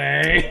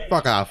anyway.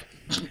 Fuck off.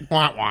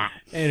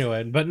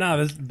 Anyway, but no,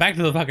 this back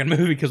to the fucking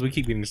movie because we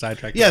keep getting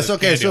sidetracked. Yes,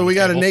 okay, so we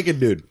got a table. naked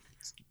dude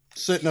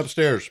sitting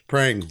upstairs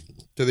praying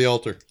to the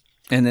altar.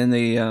 And then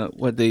they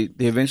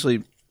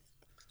eventually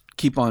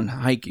keep on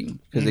hiking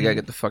because they gotta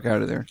get the fuck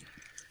out of there.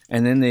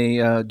 And then they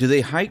do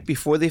they hike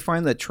before they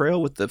find the trail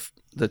with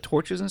the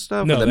torches and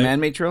stuff? No, the they-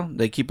 man-made trail.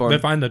 They keep on. They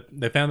find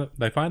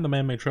the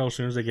man-made trail as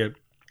soon as they get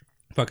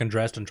fucking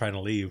dressed and trying to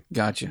leave.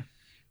 Gotcha.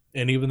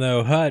 And even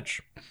though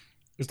Hutch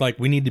is like,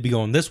 we need to be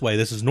going this way.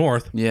 This is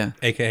north. Yeah.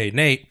 AKA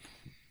Nate.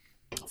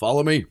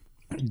 Follow me.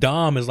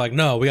 Dom is like,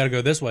 no, we got to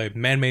go this way.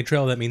 Man-made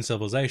trail. That means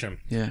civilization,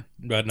 Yeah.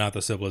 but not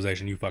the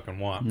civilization you fucking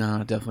want.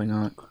 No, definitely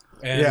not.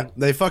 And Yeah,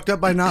 they fucked up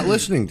by not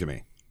listening to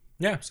me.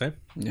 yeah, same.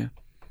 Yeah.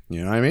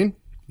 You know what I mean?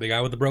 The guy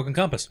with the broken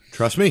compass.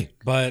 Trust me.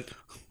 But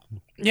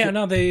yeah,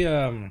 no, they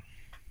go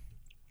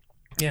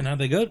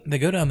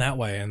down that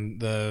way, and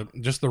the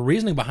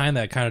reasoning behind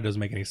that kind of doesn't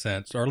make any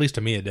sense, or at least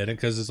to me it didn't,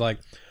 because it's like,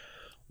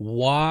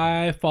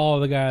 why follow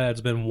the guy that's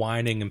been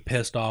whining and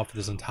pissed off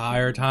this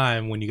entire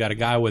time when you got a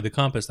guy with a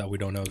compass that we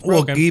don't know is Well,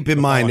 broken? keep in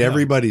We're mind, following him.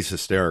 everybody's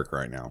hysteric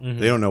right now. Mhm.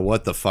 They don't know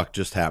what the fuck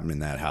just happened in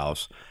that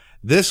house.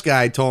 This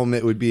guy told him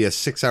it would be a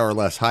 6-hour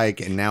less hike,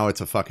 and now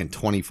it's a fucking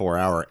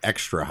 24-hour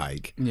extra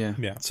hike. Yeah.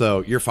 Yeah.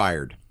 So you're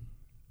fired.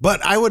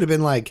 But I would have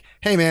been like,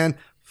 hey, man,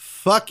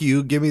 fuck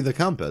you. Give me the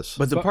compass.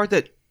 But the part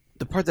that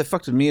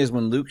fucked with me is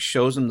when Luke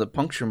shows him the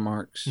puncture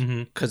marks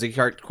because they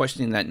start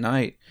questioning that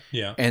night.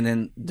 Yeah. And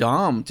then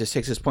Dom just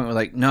takes this point where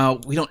like, no,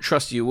 we don't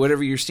trust you.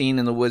 Whatever you're seeing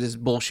in the woods is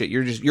bullshit.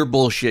 You're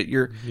bullshit.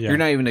 You're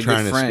not even a Trying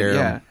good to friend. scare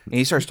Yeah. him. And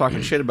he starts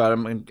talking shit about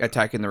him and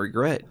attacking the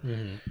regret.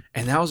 Mm-hmm.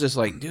 And that was just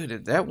like, dude,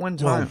 at that one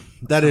Well, time.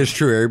 that is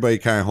true. Everybody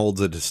kind of holds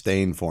a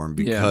disdain for him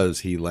because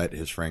he let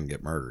his friend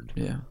get murdered.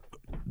 Yeah.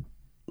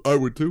 I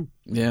would too.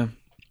 Yeah.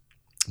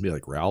 Be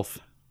like, Ralph,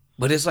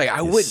 But it's like I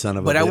You would, son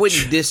of a but I bitch.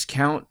 wouldn't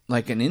discount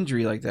like an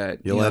injury like that.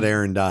 you let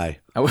Aaron die.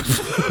 I would.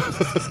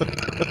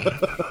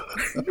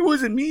 It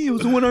wasn't me. It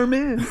was the one-armed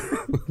man.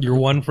 Your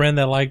one friend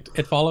that liked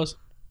It Follows?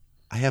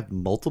 I have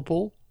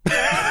multiple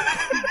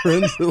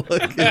friends that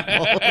like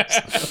It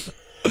Follows.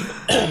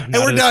 And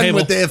we're at the done table.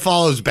 with the It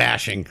Follows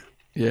bashing.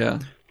 Yeah.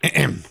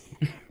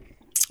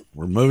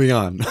 We're moving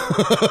on.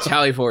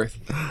 Tally forth.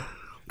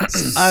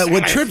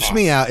 What trips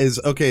me out is,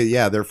 okay,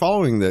 yeah, they're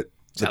following the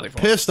Sally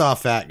Forth. pissed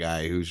off fat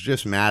guy who's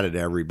just mad at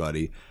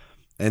everybody.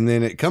 And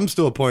then it comes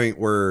to a point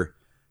where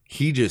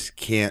he just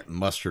can't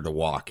muster to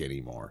walk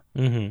anymore.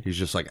 Mm-hmm. He's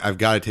just like, I've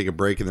got to take a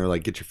break. And they're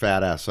like, get your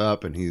fat ass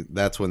up. And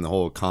that's when the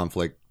whole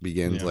conflict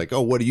begins. Yeah. Like,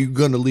 oh, what, are you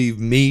going to leave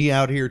me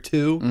out here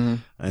too? Mhm.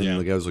 And Yeah.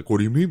 the guy was like, what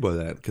do you mean by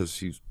that? Because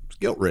he's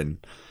guilt-ridden.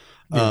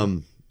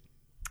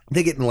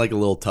 They get in like a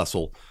little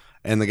tussle.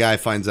 And the guy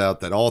finds out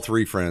that all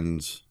three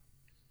friends,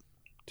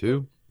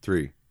 three.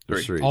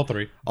 All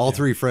three. All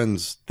three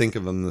friends think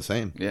of him the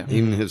same. Yeah.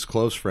 Even his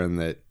close friend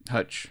that,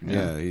 Hutch.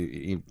 yeah,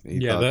 he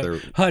Yeah, thought they're...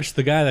 Hutch,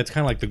 the guy that's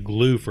kind of like the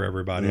glue for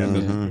everybody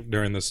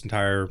during this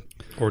entire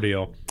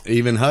ordeal.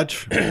 Even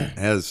Hutch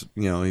has,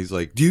 he's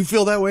like, do you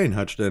feel that way? And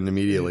Hutch doesn't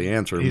immediately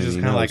answer him. He's and just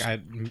he kind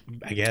of knows.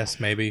 like, I guess,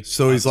 maybe.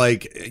 So he's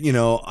like,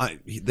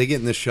 they get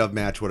in this shove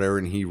match, whatever,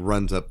 and he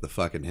runs up the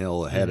fucking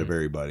hill ahead of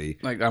everybody.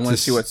 Like, I want to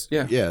see what's,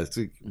 yeah. Yeah,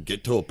 to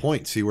get to a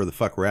point, see where the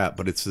fuck we're at.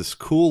 But it's this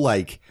cool,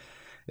 like,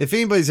 if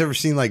anybody's ever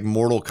seen, like,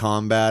 Mortal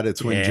Kombat,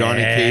 it's when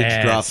Johnny Cage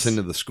Yes. drops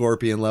into the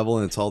scorpion level,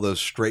 and it's all those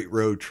straight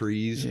row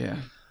trees. Yeah.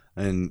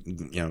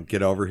 And,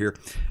 get over here.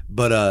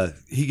 But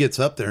he gets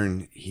up there,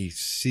 and he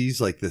sees,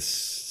 like,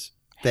 this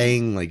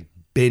thing, like,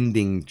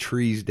 bending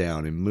trees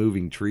down and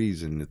moving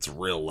trees, and it's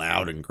real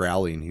loud and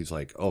growly, and he's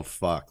like, oh,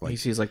 fuck. Like, He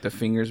sees like the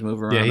fingers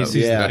move around. Yeah, he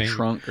sees the the thing.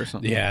 trunk or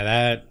something.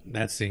 Yeah,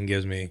 that scene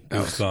gives me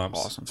goosebumps.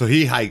 Awesome. So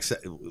he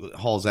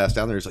hauls ass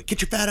down there. He's like,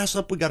 get your fat ass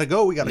up. We got to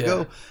go.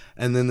 go.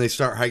 And then they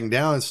start hiking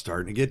down. It's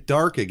starting to get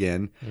dark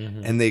again.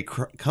 And they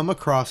come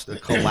across a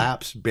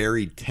collapsed,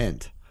 buried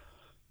tent.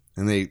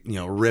 And they,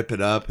 rip it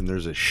up. And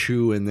there's a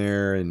shoe in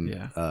there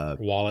and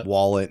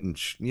wallet and,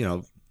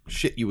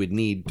 shit you would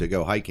need to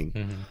go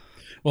hiking.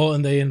 Well,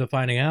 and they end up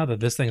finding out that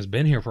this thing's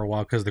been here for a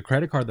while because the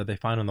credit card that they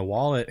find in the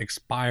wallet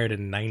expired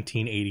in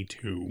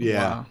 1982.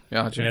 Yeah. Wow.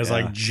 Gotcha. And it's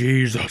like,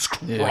 Jesus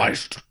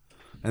Christ.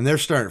 And they're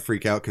starting to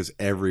freak out because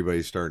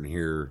everybody's starting to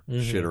hear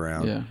shit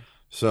around. Yeah.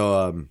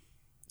 So,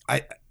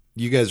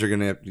 you guys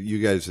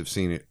have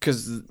seen it.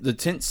 Because the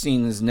tent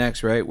scene is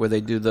next, right? Where they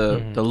do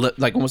the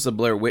like almost the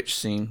Blair Witch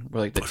scene,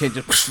 where like the tent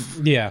just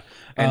Yeah.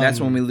 and that's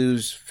when we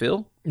lose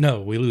Phil.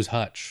 No, we lose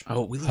Hutch.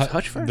 Oh, we lose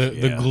Hutch first.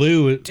 The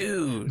glue,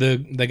 dude.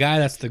 The guy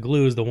that's the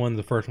glue is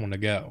the first one to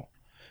go,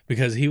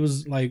 because he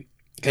was like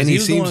And he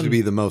was the seems one- to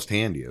be the most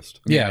handiest.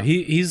 Yeah,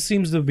 he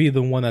seems to be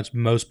the one that's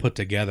most put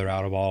together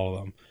out of all of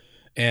them.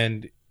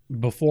 And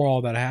before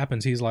all that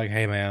happens, he's like,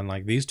 "Hey man,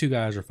 like these two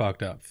guys are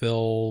fucked up.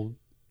 Phil's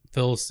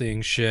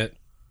seeing shit,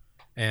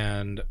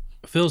 and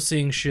Phil's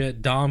seeing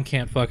shit. Dom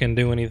can't fucking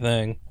do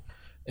anything,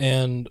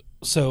 and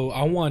so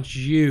I want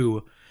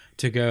you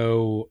to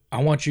go. I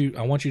want you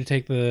to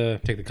take the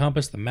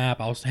compass, the map.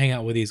 I'll hang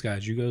out with these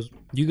guys. You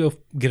go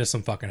get us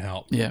some fucking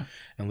help." Yeah.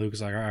 And Luke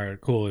is like, "All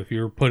right, cool. If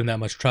you're putting that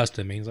much trust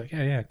in me," he's like,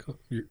 "Yeah, cool.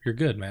 You're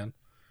good, man.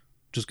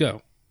 Just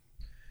go."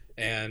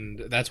 And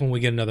that's when we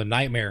get another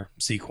nightmare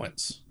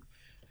sequence.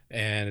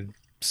 And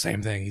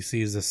same thing. He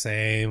sees the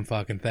same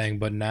fucking thing,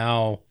 but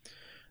now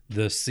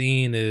the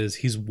scene is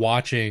he's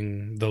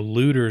watching the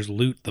looters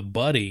loot the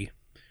buddy.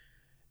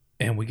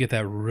 And we get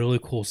that really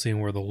cool scene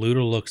where the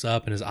looter looks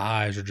up and his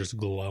eyes are just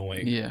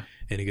glowing. Yeah.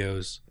 And he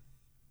goes,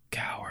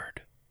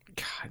 "Coward."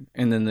 God.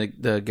 And then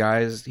the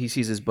guys, he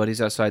sees his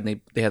buddies outside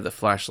and they have the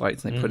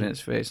flashlights and they put it in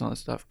his face and all that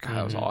stuff. God,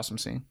 that was an awesome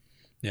scene.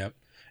 Yep.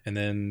 And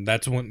then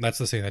that's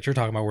the scene that you're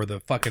talking about where the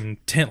fucking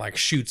tent like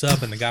shoots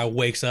up and the guy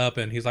wakes up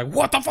and he's like,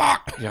 "What the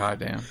fuck? God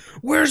damn.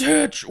 Where's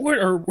Hutch?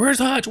 Where's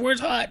Hutch?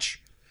 Where's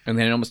Hutch?" And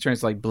then it almost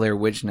turns like Blair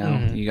Witch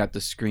now. You got the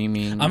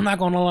screaming. I'm not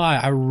gonna lie,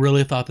 I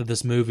really thought that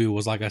this movie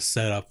was like a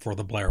setup for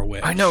the Blair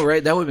Witch. I know,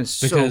 right? That would have been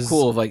so Because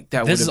cool. If, like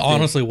that. This is would've been-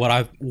 honestly what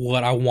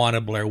I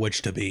wanted Blair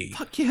Witch to be.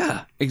 Fuck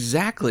yeah,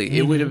 exactly.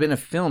 It would have been a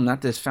film, not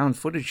this found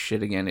footage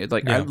shit again.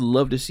 I'd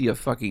love to see a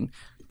fucking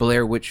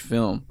Blair Witch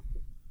film.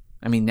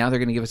 I mean, now they're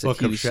gonna give us a Book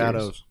TV of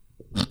Shadows.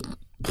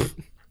 series.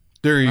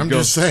 There you I'm go.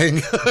 just saying.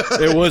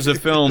 It was a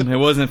film. It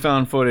wasn't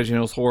found footage, and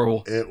it was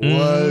horrible. It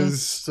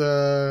was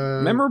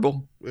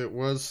Memorable. It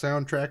was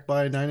soundtracked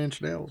by Nine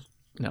Inch Nails.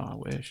 No, I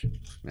wish.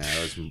 Nah,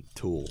 that was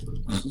Tool.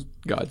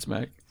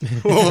 Godsmack.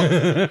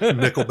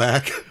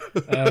 Nickelback.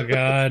 Oh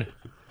God.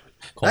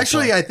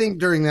 Actually, I think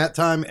during that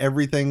time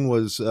everything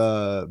was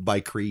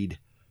by Creed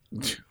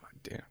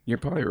Damn, you're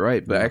probably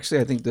right, but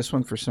actually, I think this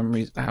one for some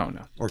reason I don't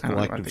know. or I don't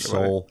wanna Collective think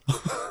about it. Soul.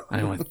 I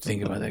don't want to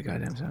think about that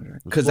goddamn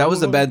soundtrack because that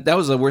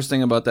was the worst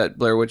thing about that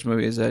Blair Witch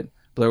movie is that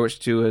Blair Witch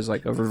 2 is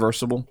like a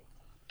reversible.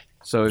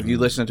 So if you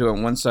listen to it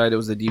on one side, it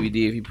was the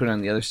DVD. If you put it on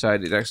the other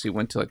side, it actually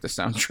went to like the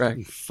soundtrack.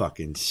 You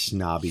fucking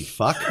snobby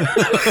fuck.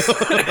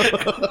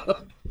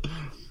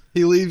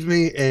 He leaves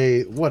me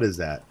a what is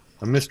that?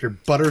 A Mr.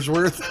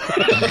 Buttersworth?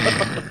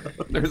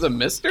 There's a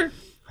Mister,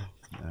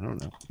 I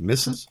don't know.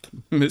 Mrs.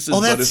 Mrs. Oh,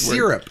 that's Buttersworth.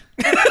 syrup.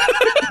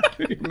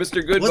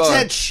 Mr. Goodbar. What's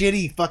that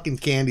shitty fucking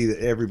candy that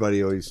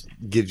everybody always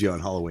gives you on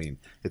Halloween?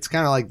 It's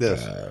kind of like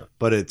this,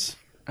 but it's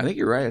I think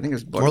you're right. I think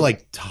it's more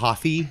like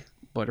toffee.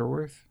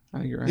 Butterworth. I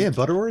think you're right. Yeah,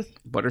 Butterworth.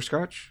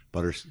 Butterscotch.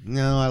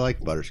 No, I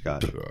like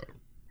butterscotch.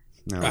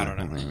 No, I don't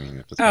know. mean,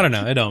 if it's I don't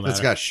know. It don't If it's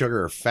matter. got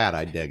sugar or fat,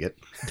 I dig it.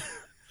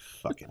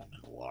 Fucking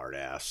lard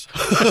ass.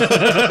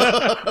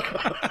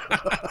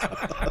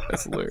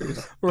 That's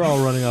hilarious. We're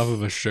all running off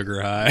of a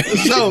sugar high.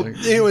 So,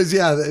 anyways,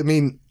 yeah, I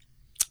mean,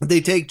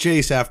 they take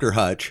chase after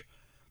Hutch,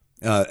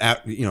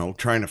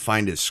 trying to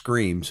find his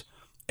screams,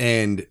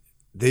 and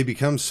they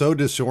become so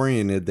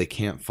disoriented they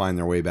can't find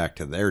their way back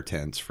to their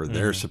tents for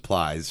their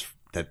supplies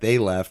that they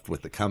left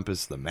with the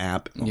compass, the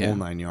map, the whole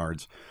 9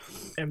 yards.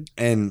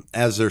 And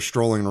as they're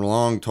strolling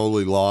along,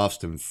 totally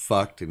lost and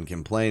fucked and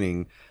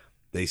complaining,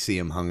 they see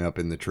him hung up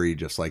in the tree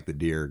just like the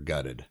deer,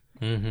 gutted.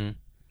 Mm-hmm.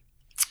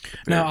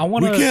 Now I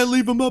want We to. can't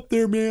leave him up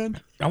there, man.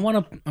 I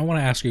want to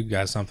ask you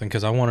guys something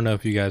because I want to know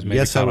if you guys maybe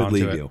Yes, I caught would on to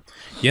leave it. you.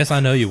 Yes, I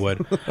know you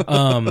would.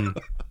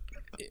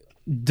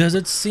 Does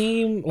it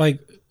seem like?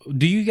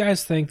 Do you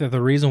guys think that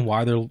the reason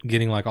why they're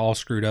getting like all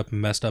screwed up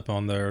and messed up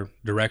on their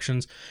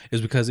directions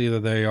is because either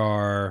they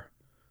are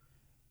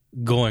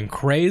going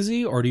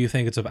crazy, or do you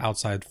think it's of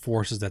outside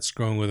forces that's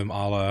screwing with them,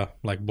 a la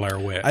like Blair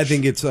Witch? I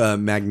think it's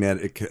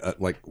magnetic,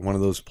 like one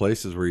of those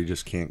places where you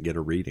just can't get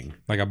a reading.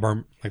 like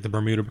the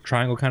Bermuda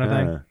Triangle kind of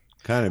thing.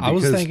 Kind of. I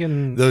was because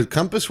thinking- the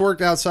compass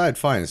worked outside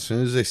fine. As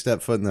soon as they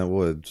stepped foot in the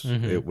woods,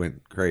 it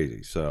went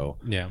crazy. So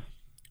Yeah.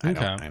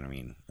 I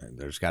mean,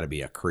 there's got to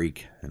be a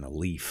creek and a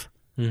leaf.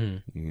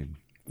 Mm-hmm.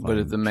 But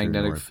if the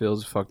magnetic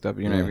field's fucked up,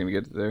 you're not even gonna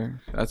get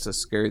there. That's a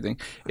scary thing.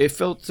 It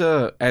felt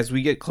as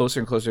we get closer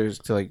and closer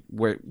to like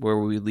where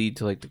we lead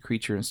to like the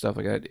creature and stuff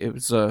like that. It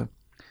was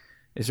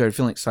it started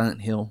feeling like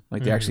Silent Hill.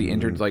 Like they actually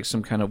entered like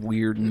some kind of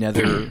weird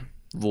nether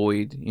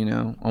void. You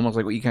know, almost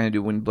like what you kind of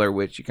do when Blair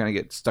Witch. You kind of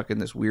get stuck in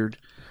this weird,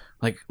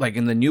 like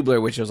in the new Blair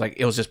Witch,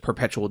 it was just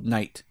perpetual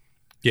night.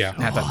 Yeah.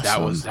 And I thought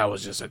that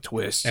was just a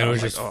twist. And it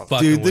was I just like,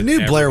 fucking Dude, the with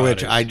new Blair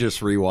Witch everybody. I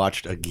just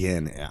rewatched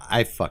again.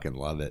 I fucking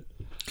love it.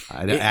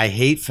 I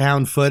hate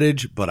found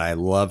footage, but I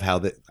love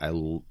how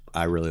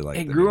I really like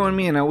it grew on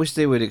me, and I wish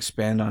they would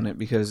expand on it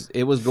because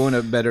it was going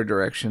a better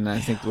direction than I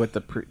think what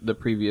the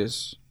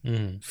previous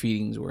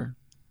feedings were.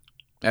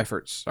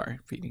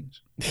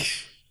 Feedings.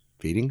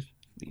 Feedings?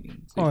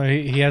 Feedings. Oh,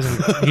 he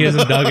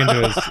hasn't dug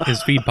into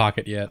his feed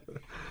pocket yet.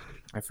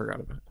 I forgot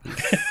about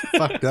it.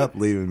 Fucked up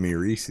leaving me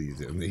Reese's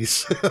in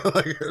these.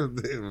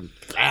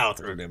 Pow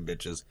through them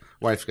bitches.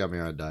 Wife's got me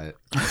on a diet.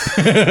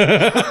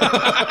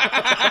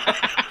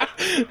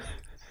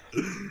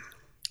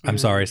 I'm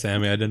sorry,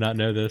 Sammy. I did not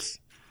know this.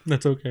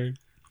 That's okay.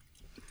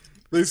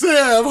 They say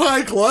I have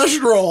high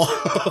cholesterol.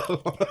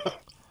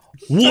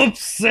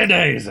 Whoopsie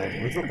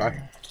daisy.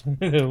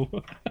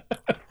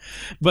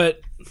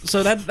 But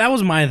so that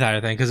was my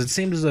entire thing, because it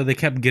seemed as though they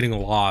kept getting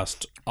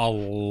lost a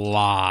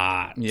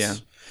lot. Yeah.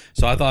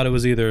 So I thought it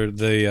was either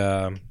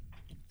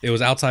it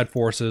was outside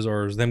forces,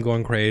 or it was them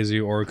going crazy,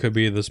 or it could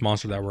be this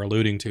monster that we're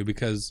alluding to,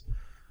 because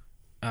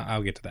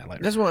I'll get to that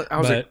later. That's what I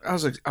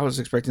was. I was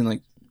expecting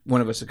like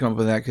one of us to come up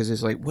with that, because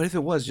it's like, what if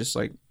it was just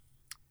like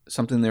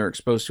something they were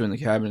exposed to in the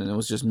cabin, and it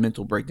was just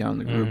mental breakdown in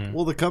the group?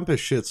 Well, the compass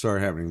shit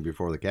started happening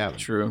before the cabin.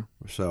 True.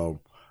 So,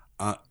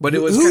 but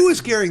it was who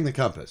was carrying the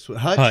compass?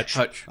 Hutch.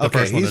 Hutch. The Okay,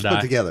 first one he's to put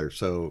die. together,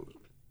 so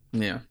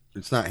Yeah.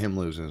 it's not him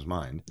losing his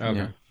mind. Okay.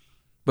 Yeah.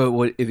 But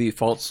what if he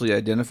falsely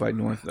identified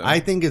North, though?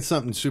 I think it's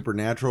something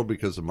supernatural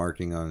because of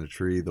marking on a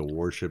tree, the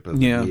worship of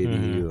the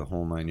deity, the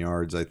whole 9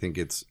 yards. I think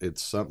it's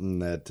something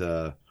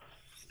that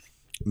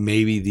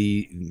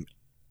maybe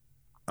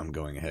I'm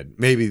going ahead.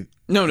 Maybe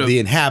the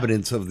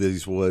inhabitants of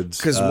these woods,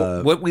 because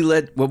what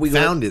we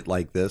found it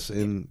like this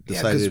and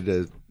decided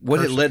to.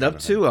 What it led up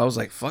to, I was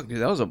like, "Fuck, dude,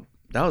 that was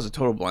a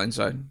total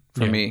blindside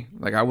for me.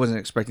 Like, I wasn't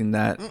expecting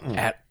that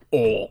at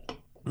all."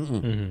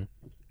 Mm-hmm.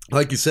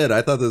 Like you said,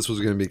 I thought this was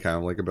going to be kind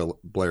of like a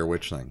Blair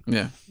Witch thing.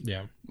 Yeah.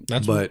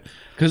 That's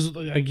because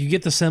like, you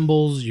get the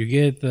symbols, you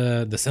get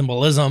the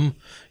symbolism,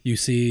 you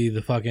see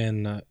the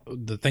fucking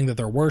the thing that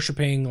they're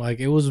worshiping. Like,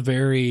 it was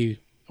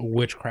very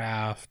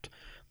witchcraft,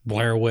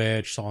 Blair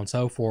Witch, so on and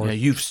so forth. Yeah,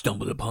 you've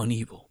stumbled upon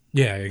evil.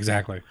 Yeah,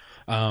 exactly.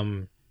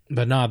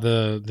 But no,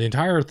 the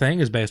entire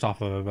thing is based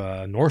off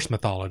of Norse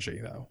mythology,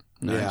 though.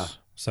 Nice. Yeah.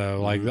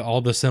 So like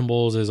all the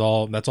symbols that's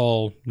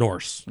all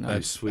Norse. Nice,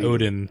 That's sweet.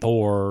 Odin,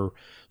 Thor,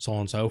 so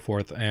on and so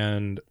forth.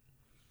 And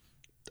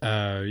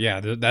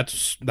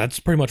that's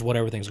pretty much what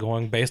everything's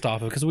going based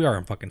off of, because we are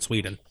in fucking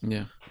Sweden.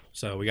 Yeah.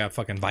 So we got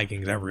fucking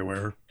Vikings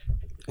everywhere.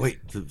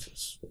 Wait, the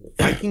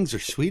Vikings are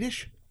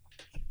Swedish?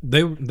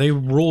 They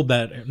ruled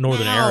that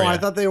northern area. I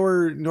thought they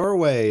were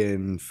Norway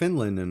and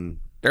Finland and.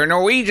 They're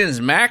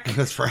Norwegians, Mac.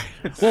 That's right.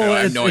 Well, I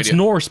have it's, no it's idea.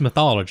 Norse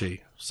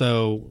mythology,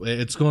 so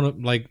it's going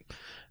to like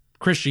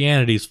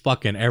Christianity's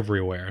fucking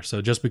everywhere.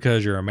 So just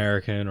because you're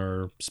American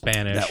or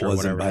Spanish That or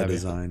wasn't whatever, by have you.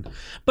 design.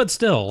 But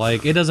still,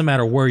 like, it doesn't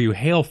matter where you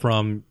hail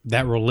from.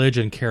 That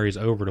religion carries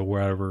over to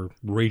wherever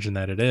region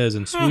that it is.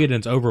 And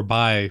Sweden's over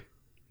by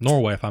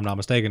Norway, if I'm not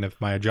mistaken,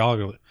 if my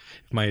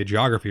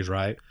geography is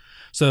right.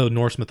 So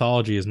Norse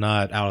mythology is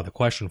not out of the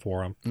question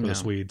for them, for the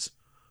Swedes.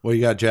 What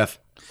you got, Jeff?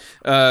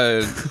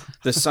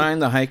 The sign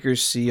the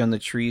hikers see on the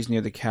trees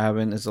near the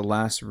cabin is the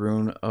last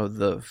rune of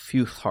the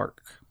Futhark,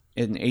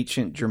 an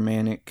ancient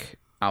Germanic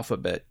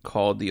alphabet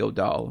called the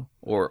Odal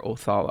or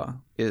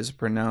Othala. It is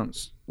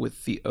pronounced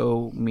with the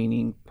O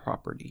meaning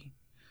property.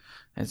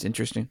 That's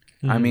interesting.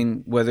 I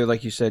mean, whether,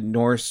 like you said,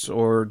 Norse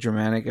or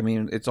Germanic, I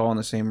mean, it's all in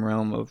the same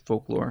realm of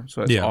folklore.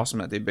 So it's awesome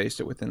that they based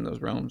it within those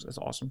realms. That's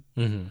awesome.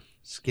 Mm-hmm.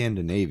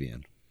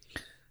 Scandinavian.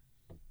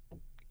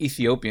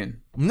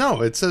 Ethiopian.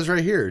 No, it says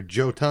right here,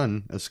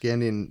 Jotun, a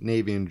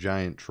Scandinavian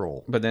giant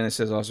troll. But then it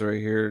says also right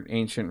here,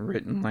 ancient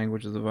written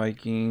language of the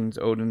Vikings,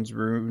 Odin's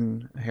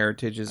rune,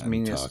 heritages,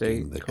 meaning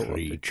estate. The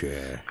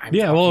creature.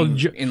 Yeah, well,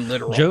 in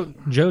literal.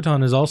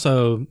 Jotun is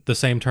also the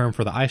same term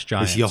for the ice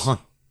giants. It's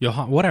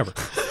Johan, whatever.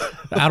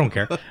 I don't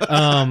care.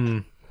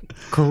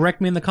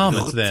 Correct me in the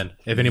comments then,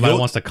 if anybody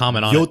wants to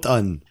comment on it.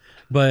 Jotun.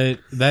 But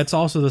that's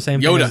also the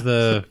same thing as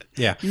the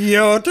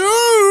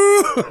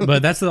Jotun.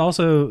 But that's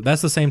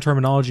the same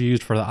terminology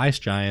used for the ice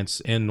giants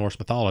in Norse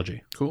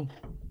mythology. Cool.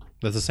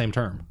 That's the same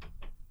term.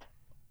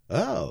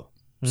 Oh.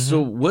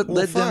 So what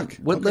led fuck.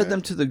 them? What led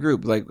them to the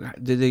group? Like,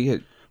 did they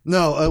get?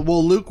 No,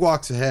 well, Luke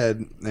walks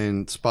ahead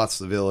and spots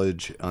the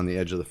village on the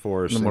edge of the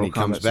forest, and he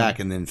comes back,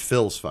 and then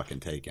Phil's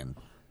fucking taken.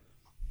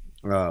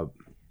 Hold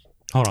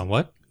on,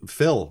 what?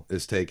 Phil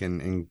is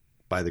taken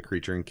by the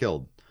creature and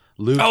killed.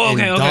 Luke Oh,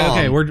 okay, and okay, Dom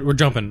okay. We're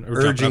jumping.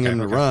 urging him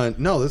to Okay. run.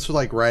 No, this was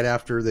like right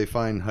after they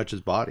find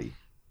Hutch's body.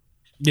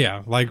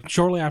 Yeah, like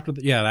shortly after.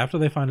 After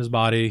they find his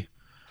body.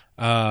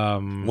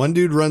 One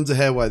dude runs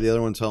ahead while the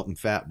other one's helping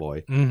Fat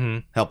Boy,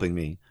 helping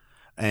me,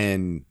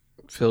 and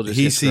Phil just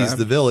he gets sees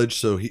grabbed? the village.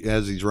 So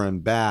as he's run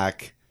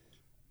back,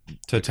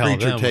 to the tell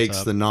creature them what's takes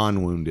up. the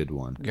non-wounded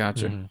one.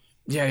 Gotcha.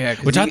 Yeah.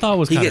 'Cause Which I thought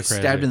was he kinda gets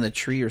crazy. stabbed in the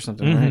tree or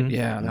something, right?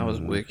 Yeah, that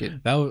was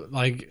wicked. That was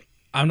like,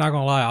 I'm not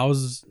gonna lie, I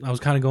was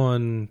kind of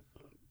going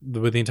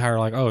with the entire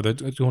like, oh, they're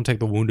going to take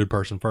the wounded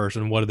person first,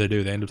 and what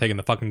do? They end up taking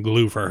the fucking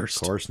glue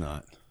first. Of course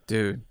not,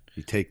 Dude.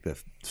 You take the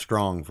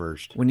strong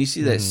first. When you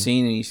see that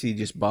scene and you see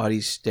just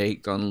bodies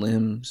staked on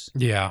limbs,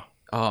 Yeah.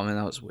 oh man,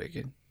 that was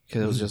wicked.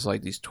 Because it was just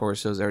like these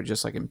torsos that were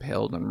just like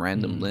impaled on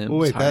random limbs. Well,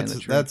 wait, high in the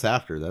tree. that's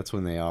after. That's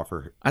when they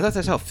offer. I thought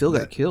that's how Phil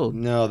got killed.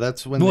 No,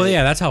 that's when. Well, they,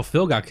 yeah, that's how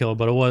Phil got killed,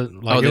 but it was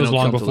like they it was don't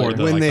long come till before later.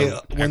 the, when like, they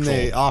the when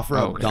they actual- offer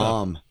up okay.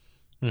 Dom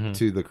Mhm.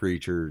 to the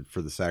creature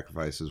for the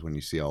sacrifices when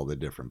you see all the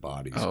different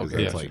bodies. Oh, 'Cause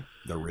okay. that's Yeah. like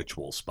the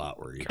ritual spot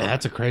where you. Yeah,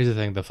 that's a crazy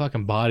thing. The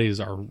fucking bodies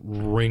are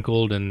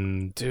wrinkled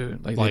and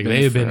Dude, like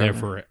they've been there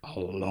for a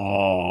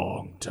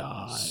long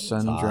time.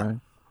 sun dried.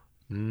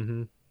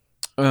 Mm-hmm.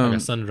 Like a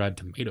sun-dried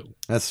tomato.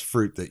 That's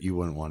fruit that you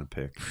wouldn't want to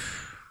pick.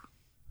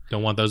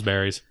 Don't want those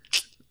berries.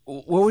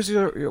 What was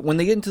when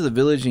they get into the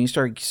village and you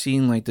start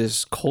seeing like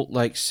this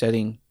cult-like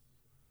setting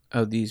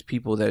of these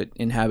people that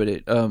inhabit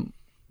it?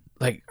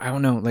 Like I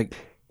don't know, like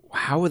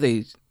how were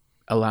they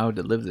allowed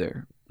to live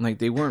there? Like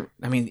they weren't.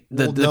 I mean,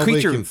 the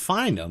creature can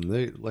find them.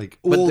 They like,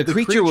 but the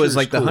creature was creature's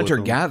like the cool with them.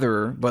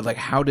 hunter-gatherer. But like,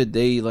 how did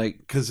they like?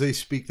 Because they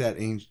speak that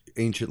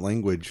ancient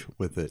language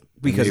with it.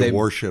 Because they they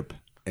worship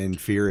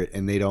and fear it,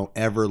 and they don't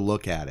ever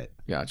look at it.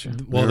 Gotcha.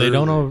 Well, they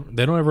don't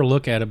ever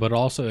look at it, but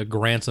also it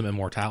grants them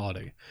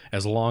immortality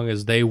as long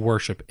as they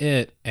worship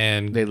it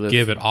and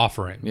give it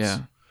offerings. Yeah.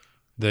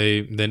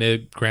 Then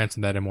it grants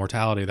them that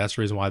immortality. That's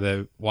the reason why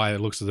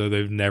it looks as though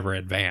they've never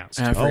advanced.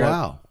 And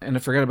I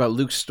forgot about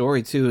Luke's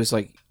story too. Is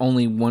like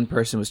only one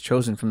person was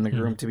chosen from the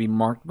group to be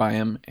marked by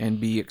him and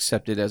be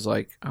accepted as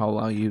like, I'll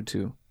allow you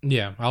to.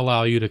 Yeah, I'll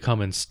allow you to come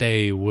and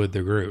stay with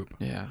the group.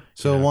 Yeah.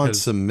 So it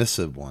wants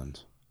submissive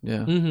ones.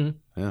 Yeah.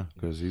 Yeah,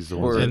 because he's the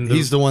one.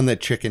 He's the one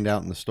that chickened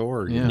out in the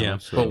store. You know,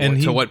 so.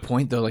 But to what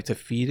point though? Like to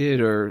feed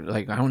it or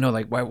like I don't know.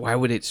 Like why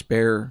would it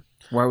spare?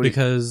 Why would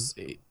because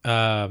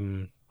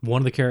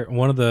one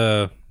of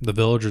the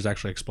villagers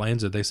actually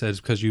explains it. They said it's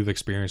because you've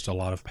experienced a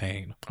lot of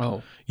pain.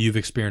 Oh, you've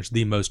experienced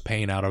the most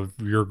pain out of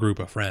your group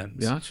of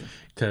friends. Gotcha.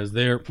 Because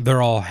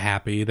they're all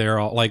happy. They're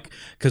all like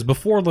because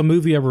before the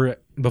movie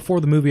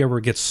ever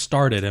gets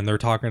started and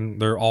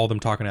they're all them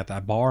talking at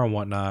that bar and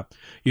whatnot.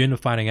 You end up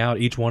finding out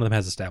each one of them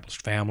has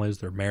established families.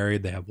 They're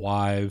married. They have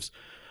wives.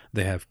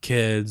 They have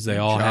kids. They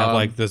all have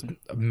like this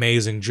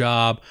amazing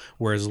job.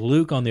 Whereas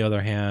Luke, on the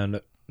other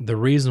hand, the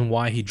reason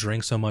why he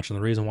drinks so much and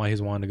the reason why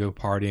he's wanting to go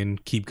party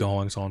and keep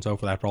going, so on and so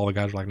forth, after all the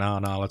guys are like,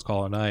 nah, let's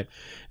call it a night,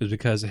 is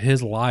because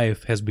his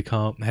life has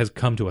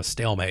come to a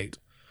stalemate.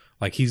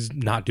 Like he's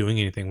not doing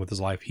anything with his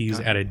life. He's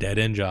at a dead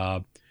end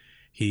job.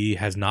 He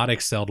has not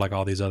excelled like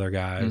all these other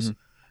guys.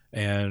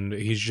 And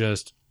he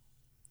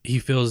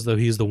feels as though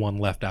he's the one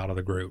left out of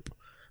the group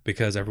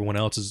because everyone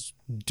else is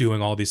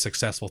doing all these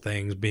successful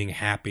things, being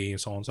happy and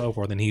so on and so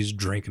forth. And he's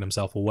drinking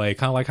himself away.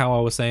 Kind of like how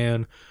I was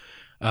saying,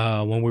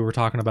 when we were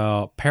talking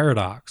about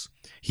Paradox,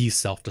 he's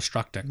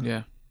self-destructing.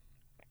 Yeah.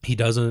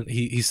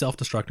 He's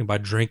self-destructing by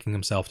drinking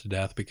himself to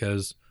death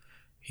because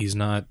he's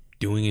not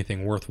doing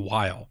anything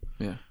worthwhile.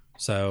 Yeah.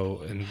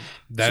 So, and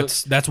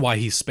that's why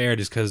he's spared,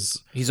 is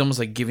because he's almost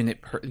like giving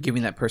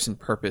that person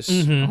purpose.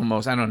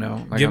 Almost, I don't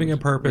know, like giving a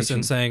purpose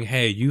and saying,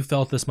 "Hey, you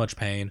felt this much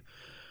pain.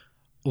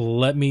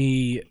 Let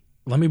me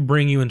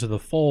bring you into the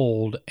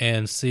fold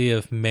and see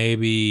if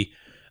maybe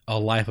a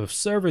life of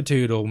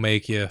servitude will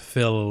make you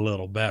feel a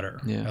little better.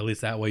 Yeah. At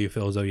least that way you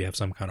feel as though you have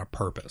some kind of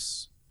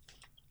purpose."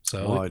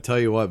 So, well, I tell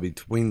you what,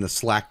 between the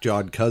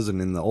slack-jawed cousin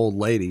and the old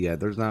lady,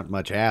 there's not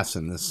much ass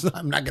in this.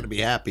 I'm not going to be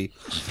happy.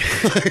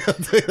 I'll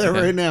tell you that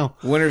right now.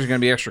 Winter's going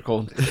to be extra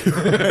cold.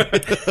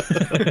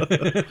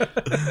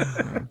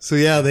 So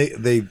yeah,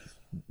 they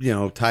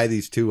tie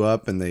these two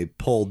up and they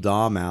pull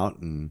Dom out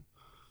and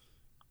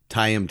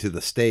tie him to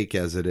the stake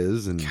as it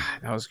is. And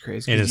God, that was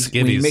crazy. And his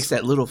when he skivvies. makes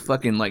that little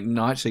fucking like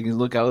notch, so you can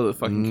look out of the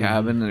fucking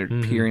cabin and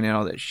they're peering at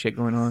all that shit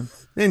going on.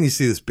 then you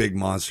see this big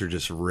monster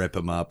just rip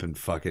him up and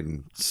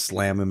fucking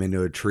slam him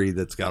into a tree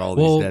that's got all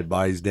these dead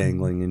bodies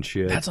dangling and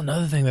shit. That's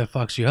another thing that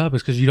fucks you up,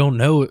 is because you don't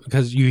know,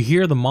 because you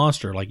hear the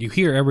monster, like you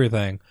hear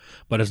everything,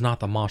 but it's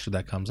not the monster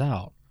that comes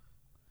out.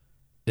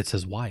 It's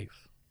his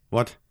wife.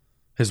 What?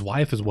 His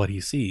wife is what he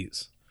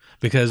sees.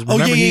 Because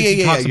remember,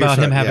 he talks about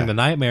him having the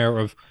nightmare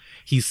of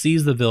he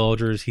sees the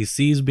villagers, he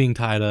sees being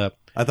tied up.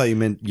 I thought you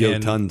meant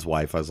Yotun's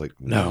wife. I was like,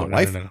 no.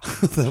 wife? When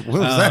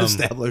was that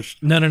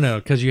established? No.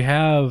 Because you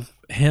have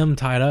him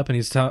tied up and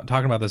he's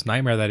talking about this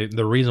nightmare, that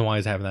the reason why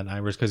he's having that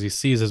nightmare is because he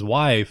sees his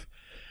wife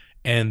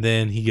and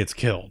then he gets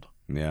killed.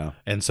 Yeah.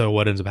 And so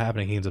what ends up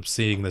happening, he ends up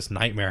seeing this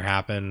nightmare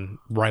happen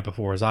right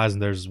before his eyes,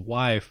 and there's his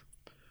wife.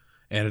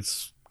 And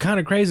it's kind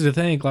of crazy to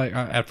think, like,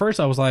 at first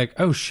I was like,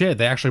 oh shit,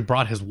 they actually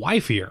brought his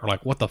wife here.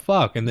 Like, what the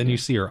fuck? And then you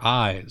see her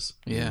eyes.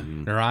 Yeah.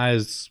 And her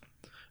eyes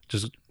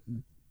just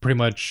pretty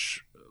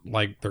much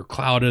like they're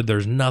clouded.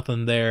 There's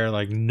nothing there,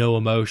 like no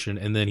emotion.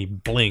 And then he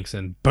blinks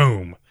and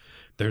boom,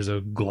 there's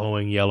a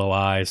glowing yellow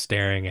eye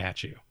staring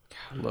at you.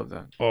 I love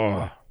that.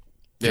 Oh,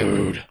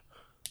 dude.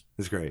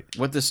 It's great.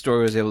 What this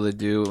story was able to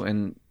do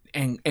and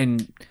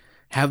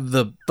have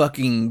the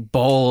fucking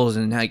balls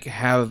and like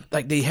have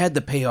like they had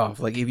the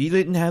payoff. Like if you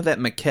didn't have that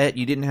maquette,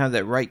 you didn't have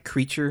that right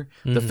creature,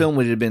 the film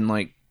would have been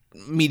like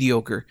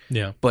mediocre.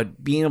 Yeah.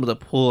 But being able to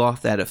pull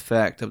off that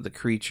effect of the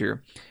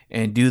creature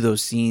and do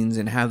those scenes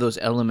and have those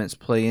elements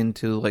play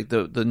into like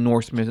the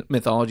Norse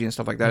mythology and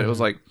stuff like that, it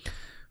was like,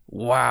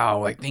 wow,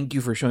 like thank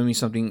you for showing me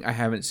something I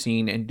haven't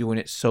seen and doing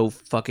it so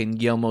fucking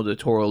Guillermo del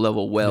Toro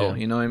level well. Yeah.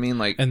 You know what I mean?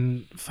 Like,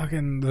 and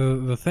fucking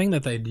the thing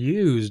that they'd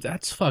used,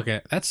 that's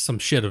some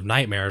shit of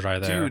nightmares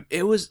right there.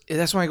 dude,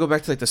 that's why I go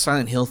back to like the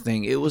Silent Hill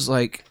thing. It was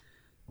like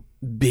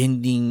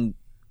bending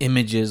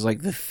images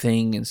like The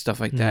Thing and stuff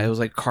like that. It was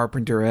like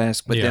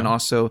Carpenter-esque, but then Yeah.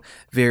 also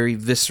very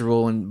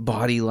visceral and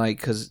body-like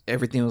because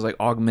everything was like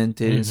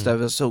augmented and stuff.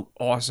 It was so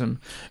awesome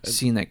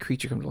seeing that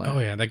creature come to life. Oh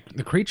yeah,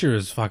 the creature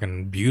is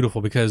fucking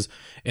beautiful because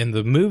in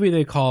the movie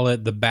they call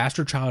it the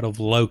bastard child of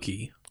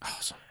Loki.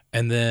 Awesome.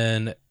 And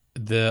then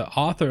the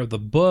author of the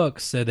book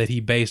said that he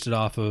based it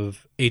off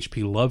of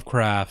H.P.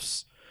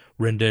 Lovecraft's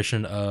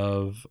rendition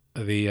of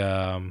the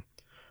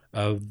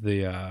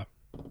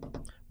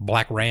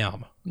Black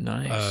Ram,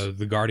 Nice.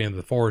 the guardian of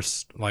the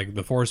forest, like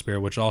the forest spirit,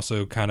 which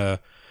also kind of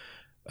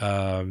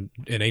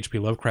in H.P.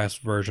 Lovecraft's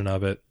version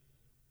of it,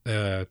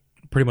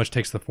 pretty much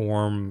takes the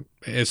form.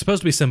 It's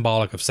supposed to be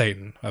symbolic of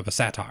Satan, of a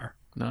satyr.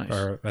 Nice.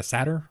 Or a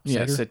satyr?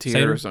 Yeah,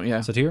 satyr or something,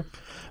 yeah. Satyr.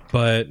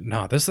 But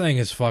no, this thing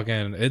is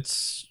fucking,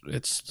 it's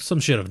some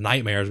shit of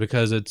nightmares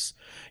because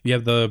you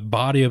have the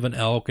body of an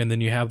elk and then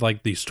you have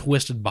like these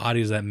twisted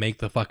bodies that make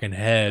the fucking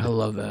head. I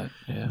love that.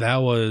 Yeah. That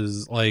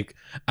was like,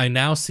 I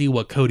now see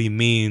what Cody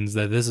means,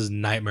 that this is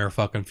nightmare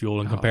fucking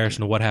fuel in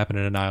comparison to what happened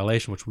in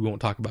Annihilation, which we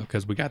won't talk about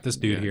because we got this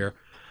dude here.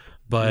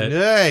 But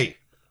Hey,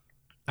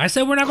 I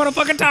said we're not going to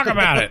fucking talk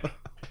about it.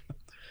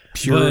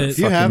 Pure But-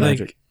 fucking you have it?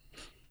 magic.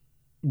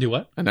 Do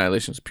what?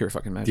 Annihilation's pure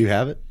fucking magic. do you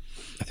have it?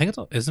 I think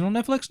is it on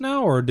Netflix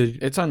now or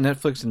did? It's on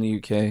Netflix in the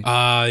UK.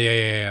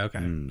 Yeah. Okay.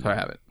 So I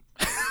have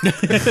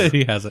it.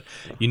 He has it.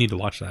 You need to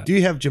watch that. Do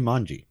you have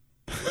Jumanji?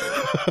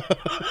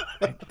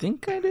 I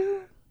think I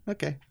do.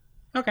 Okay,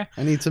 Okay.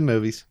 I need some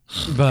movies.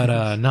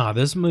 But nah,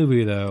 this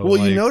movie though. Well,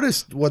 you like,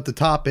 noticed what the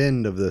top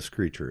end of this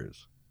creature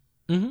is.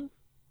 Mhm.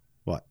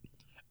 What?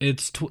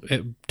 It's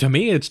to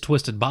me, it's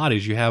twisted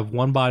bodies. You have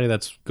one body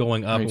that's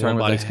going up you and talking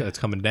one about body the- that's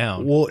coming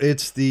down. Well,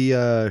 it's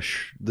the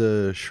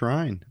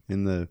shrine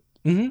in the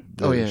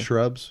Oh,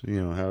 shrubs.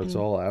 You know how it's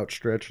all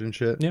outstretched and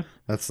shit. Yeah.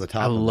 That's the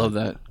top. I of love it.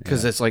 that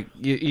because it's like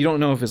you don't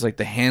know if it's like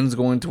the hands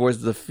going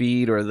towards the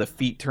feet or the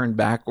feet turned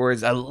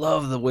backwards. I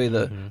love the way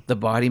the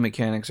body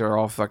mechanics are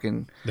all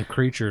fucking. The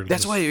creature.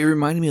 That's just- why it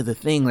reminded me of The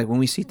Thing. Like when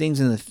we see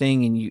things in The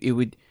Thing, and it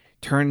would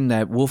turn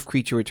that wolf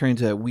creature would turn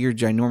into that weird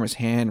ginormous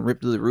hand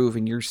ripped to the roof,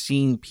 and you're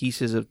seeing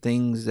pieces of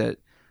things that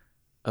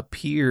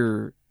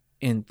appear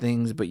in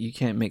things, but you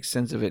can't make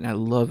sense of it. And I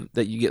love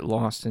that you get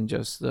lost in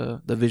just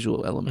the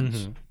visual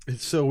elements.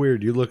 It's so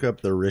weird. You look up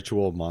the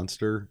ritual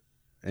monster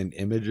and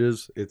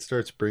images, it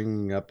starts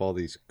bringing up all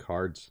these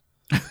cards.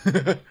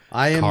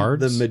 I am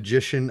Cards? the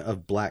magician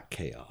of black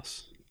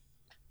chaos.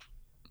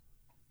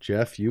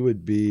 Jeff, you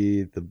would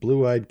be the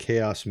blue-eyed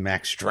chaos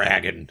Max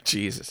Dragon.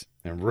 Jesus,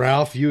 And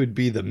Ralph, you would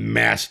be the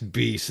masked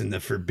beast in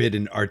the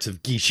forbidden arts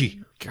of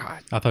Gishi.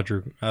 God, I thought you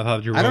were I going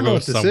don't to know go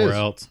what this somewhere is.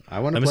 else. I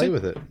want Let to me play see.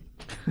 with it.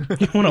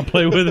 You want to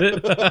play with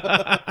it?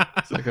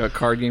 it's like a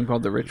card game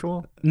called The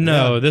Ritual.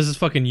 No, this is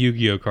fucking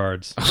Yu-Gi-Oh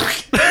cards.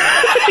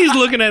 He's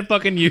looking at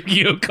fucking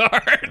Yu-Gi-Oh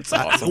cards.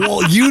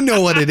 Well, you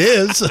know what it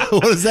is.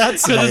 What does that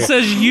say? Because it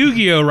says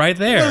Yu-Gi-Oh right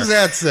What does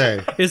there. that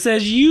say? It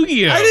says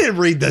Yu-Gi-Oh. I didn't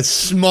read the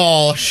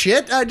small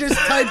shit. I just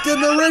typed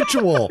in the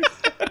ritual.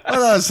 I thought it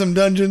was some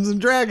Dungeons and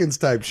Dragons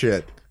type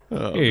shit.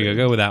 Here you go.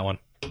 Go with that one.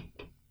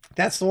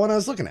 That's the one I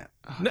was looking at.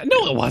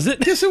 No, it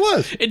wasn't. Yes, it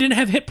was. It didn't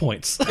have hit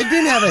points. It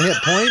didn't have a hit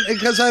point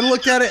because I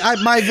looked at it.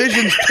 My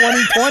vision's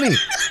 20/20,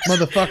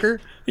 motherfucker.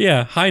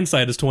 Yeah,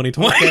 hindsight is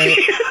 20/20. Okay.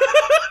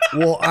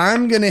 Well,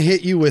 I'm gonna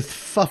hit you with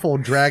Fuffle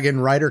Dragon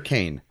Rider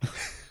Cane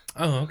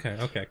Oh, okay.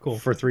 Okay, cool.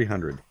 for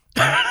 300.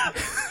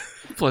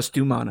 Plus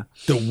 2 mana.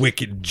 The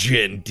wicked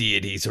djinn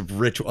deities of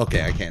ritual.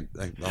 Okay, I can't.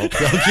 I'll keep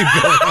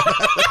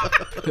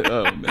going.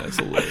 Oh man, that's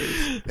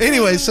hilarious.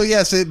 Anyway, so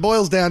yes, it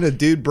boils down to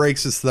dude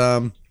breaks his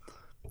thumb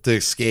to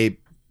escape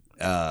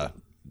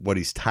what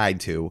he's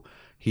tied to.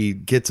 He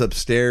gets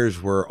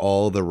upstairs where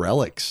all the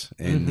relics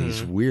and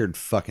these weird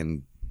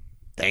fucking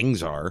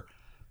things are.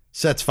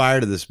 Sets fire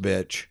to this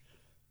bitch.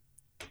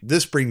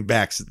 This brings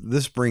back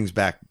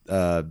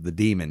the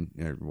demon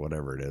or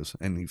whatever it is,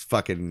 and he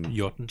fucking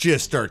Jotun.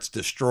 just starts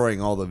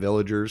destroying all the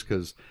villagers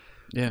because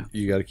Yeah.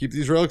 you got to keep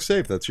these relics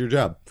safe. That's your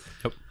job.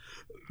 Yep.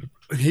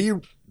 He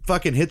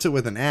fucking hits it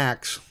with an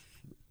axe,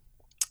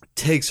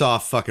 takes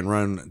off, fucking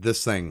run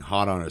this thing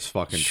hot on his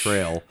fucking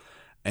trail,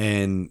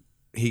 and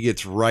he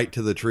gets right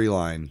to the tree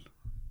line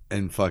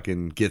and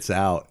fucking gets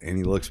out, and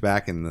he looks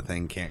back and the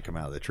thing can't come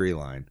out of the tree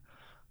line,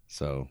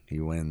 so he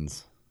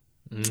wins.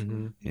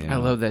 I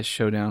love that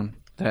showdown,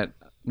 that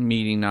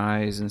meeting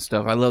eyes and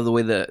stuff. I love the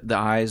way the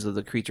eyes of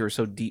the creature are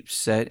so deep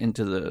set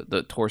into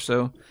the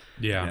torso.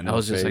 Yeah. Yeah, That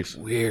was just face.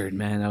 like weird,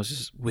 man. That was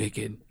just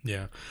wicked.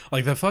 Yeah.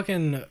 Like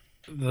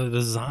the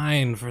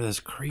design for this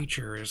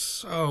creature is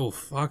so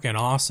fucking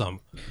awesome.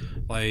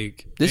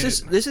 Like This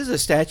is a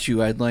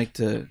statue I'd like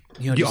to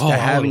just Oh, to I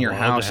have would in your love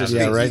to house. have Just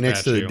Yeah, Big right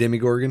next to the statue.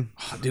 Demigorgon.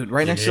 dude,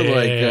 right next to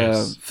like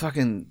Yes.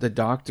 fucking the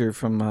doctor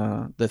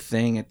from the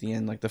Thing at the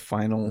end, like the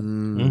final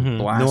Mhm.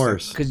 blast.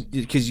 Norse.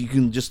 Because you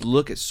can just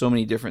look at so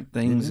many different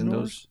things in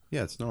those.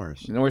 Yeah, it's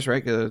Norris. Norse,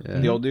 right?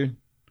 The old dude.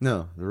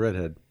 No, the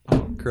redhead,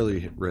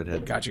 curly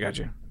redhead.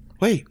 Gotcha.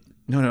 Wait,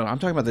 No, I'm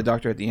talking about the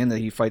doctor at the end that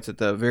he fights at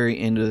the very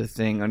end of the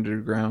Thing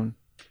underground.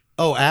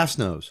 oh, ass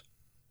nose.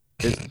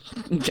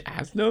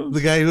 Ass nose?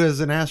 The guy who has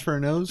an ass for a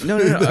nose? No.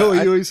 Is that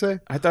what you always say?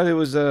 I thought it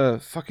was a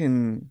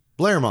fucking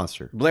Blair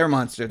Monster. Blair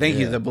Monster. Thank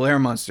you, the Blair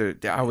Monster.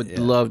 I would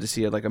love to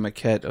see it like a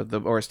maquette of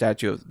or a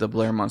statue of the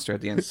Blair Monster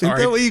at the end. Sorry.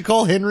 Isn't that what you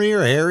call Henry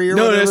or Harry or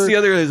no, whatever? that's the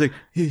other guy. He's like,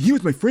 he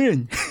was my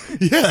friend.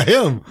 Yeah,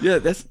 him. Yeah,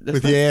 that's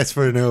with your ass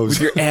for a nose.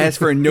 With your ass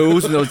for a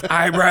nose and those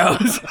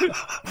eyebrows.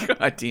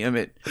 God damn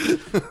it.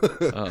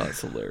 Oh,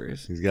 that's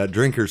hilarious. He's got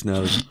drinker's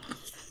nose.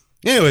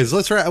 Anyways,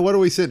 let's wrap. What are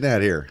we sitting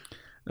at here?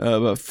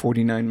 About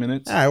 49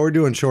 minutes. All right, we're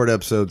doing short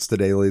episodes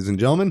today, ladies and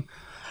gentlemen.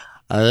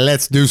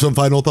 Let's do some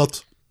final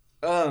thoughts.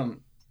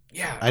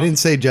 Yeah. I didn't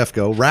say Jeff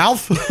go.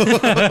 Ralph? Okay.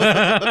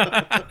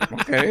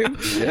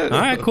 Yeah. All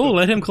right, cool.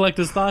 Let him collect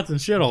his thoughts and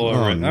shit all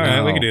over it. All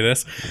right, we can do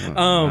this.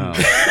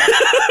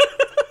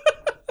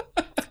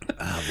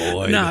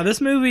 Boy. Nah, this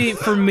movie,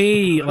 for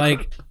me,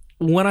 like,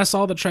 when I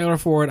saw the trailer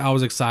for it, I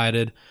was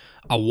excited.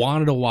 I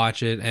wanted to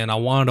watch it, and I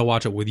wanted to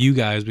watch it with you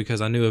guys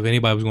because I knew if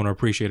anybody was going to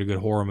appreciate a good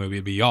horror movie,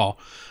 it'd be y'all.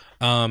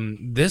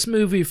 This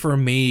movie, for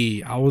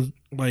me, I was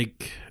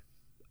like...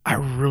 I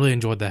really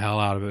enjoyed the hell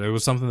out of it. It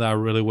was something that I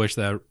really wish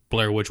that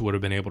Blair Witch would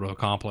have been able to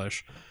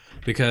accomplish.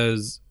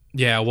 Because,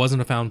 yeah, it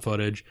wasn't a found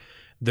footage.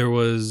 There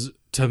was,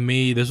 to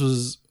me, this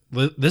is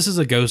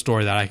a ghost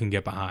story that I can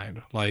get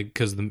behind. Like,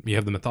 because you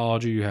have the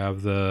mythology, you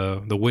have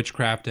the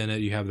witchcraft in it,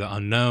 you have the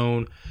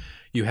unknown,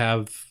 you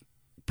have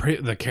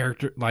the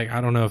character. Like, I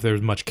don't know if there's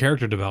much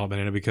character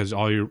development in it because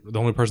the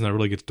only person that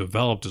really gets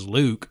developed is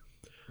Luke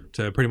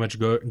to pretty much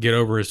get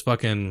over his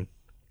fucking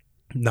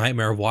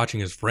nightmare of watching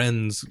his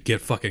friends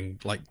get fucking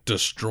like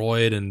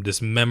destroyed and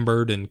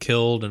dismembered and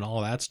killed and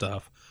all that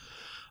stuff.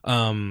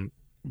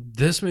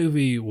 This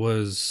movie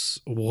was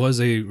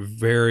a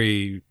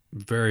very,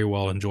 very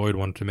well enjoyed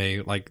one to me.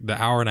 Like the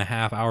hour and a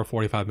half, hour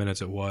 45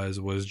 minutes it was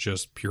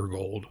just pure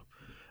gold.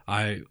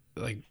 I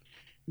like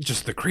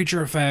just the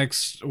creature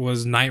effects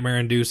was nightmare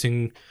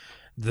inducing.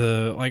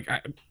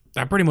 I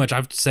pretty much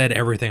I've said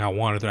everything I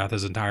wanted throughout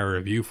this entire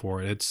review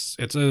for it.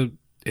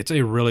 It's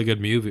a really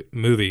good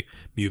movie.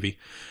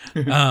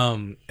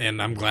 And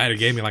I'm glad it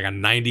gave me like a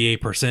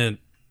 98%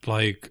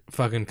 like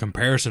fucking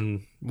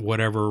comparison,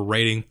 whatever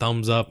rating,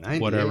 thumbs up,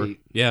 98. Whatever.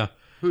 Yeah.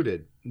 Who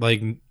did?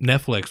 Like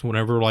Netflix,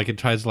 whenever like it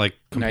tries to like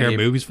compare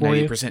movies for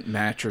 90% you. 90%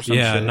 match or something.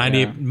 Yeah,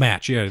 98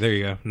 match. Yeah, there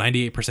you go.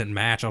 98%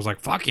 match. I was like,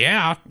 fuck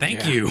yeah,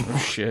 thank you. Oh,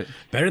 shit.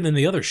 Better than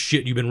the other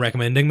shit you've been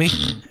recommending me.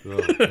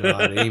 Oh,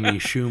 God, Amy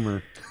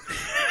Schumer.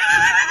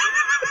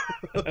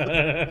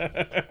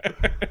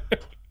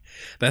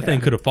 That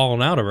thing could have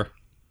fallen out of her.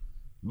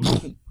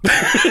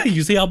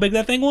 You see how big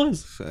that thing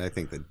was? I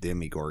think the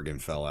Demogorgon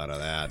fell out of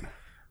that.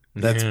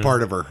 That's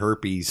part of her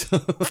herpes.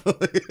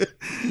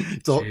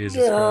 It's all,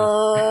 Jesus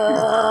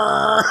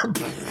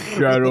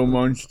Shadow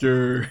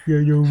monster.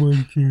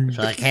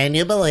 So can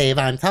you believe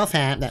I'm so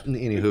fat?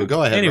 Anywho,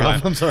 go ahead. Anyway,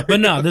 Ralph, I'm sorry. But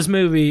no, this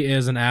movie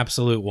is an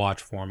absolute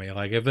watch for me.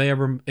 Like if they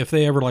ever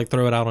like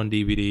throw it out on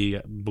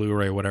DVD,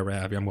 Blu-ray, whatever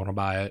have you, I'm going to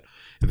buy it.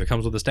 If it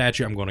comes with a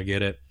statue, I'm going to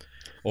get it.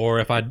 Or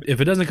if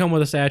it doesn't come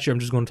with a statue, I'm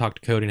just going to talk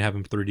to Cody and have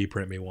him 3D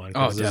print me one.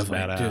 Oh, this is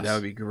definitely. badass. Dude, that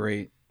would be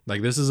great.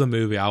 Like this is a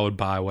movie I would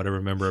buy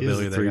whatever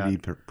memorabilia they got.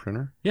 3D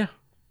printer? Yeah.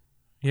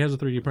 He has a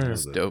 3D printer.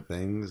 That's dope.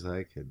 Things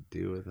I could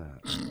do with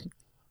that.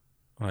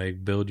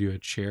 Like build you a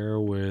chair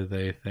with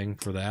a thing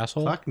for the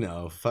asshole? Fuck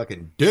no.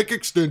 Fucking dick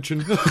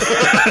extension. I'm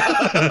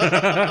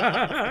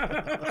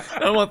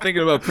not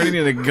thinking about putting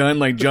in a gun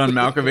like John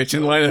Malkovich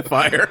and light a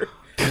fire.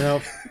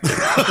 Yep.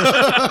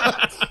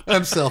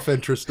 I'm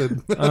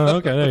self-interested. Oh,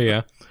 okay. There you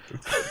go.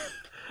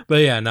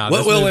 But yeah, no.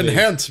 What will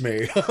enhance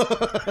me?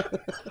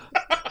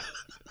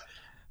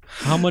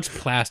 How much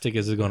plastic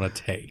is it going to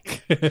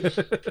take?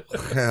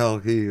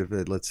 Well,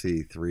 let's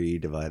see. 3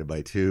 divided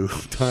by 2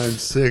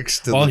 times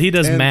 6. Well, he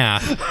does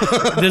math.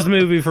 This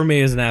movie for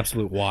me is an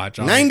absolute watch.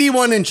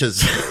 91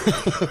 inches.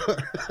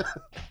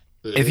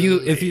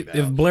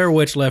 If Blair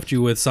Witch left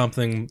you with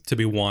something to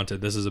be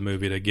wanted, this is a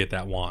movie to get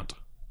that want.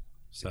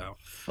 So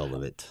full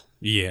of it.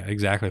 Yeah,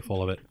 exactly,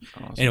 full of it.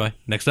 Awesome. Anyway,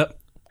 next up.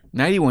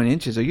 91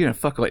 inches. Are you gonna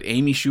fuck with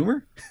Amy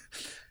Schumer?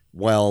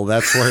 Well,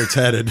 that's where it's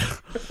headed.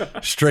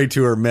 Straight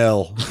to her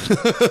mail.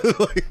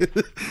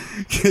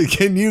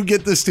 Can you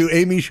get this to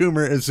Amy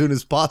Schumer as soon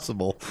as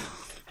possible?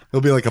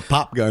 It'll be like a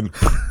pop gun.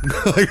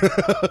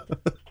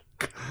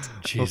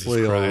 Jesus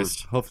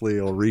Christ. Hopefully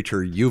it'll reach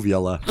her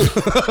uvula.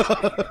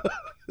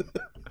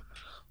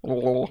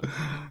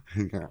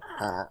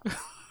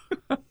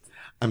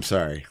 I'm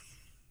sorry.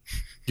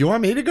 Do you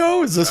want me to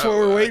go? Is this what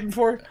we're waiting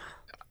for?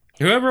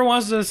 Whoever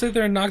wants to sit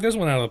there and knock this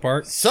one out of the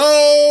park. So,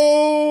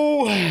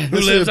 Who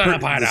lives on a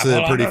pineapple?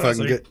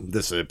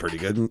 This is a pretty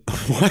good.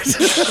 What?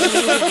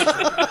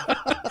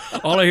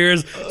 All I hear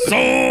is so.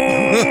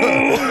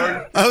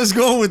 I was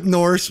going with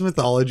Norse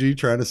mythology,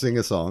 trying to sing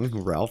a song.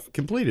 Ralph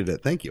completed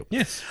it. Thank you.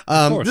 Yes.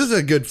 This is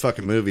a good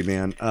fucking movie,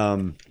 man.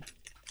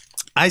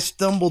 I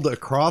stumbled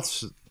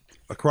across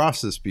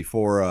this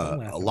before.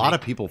 A lot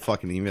of people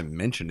fucking even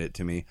mentioned it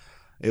to me.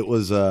 It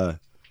was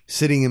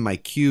sitting in my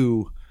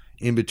queue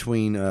in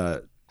between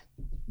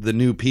the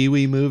new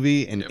Pee-wee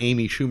movie and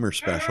Amy Schumer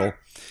special.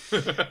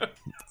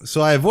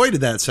 So I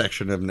avoided that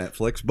section of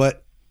Netflix.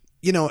 But,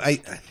 you know, I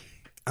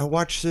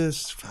watched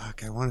this,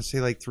 I want to say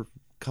like a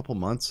couple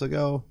months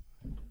ago.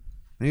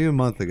 Maybe a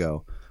month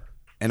ago.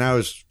 And I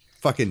was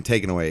fucking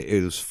taken away.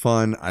 It was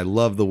fun. I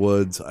love the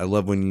woods. I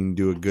love when you can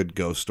do a good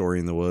ghost story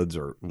in the woods.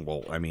 Or,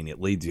 well, I mean,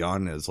 it leads you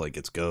on as like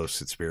it's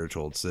ghosts, it's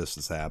spiritual, it's this,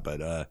 it's that.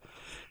 But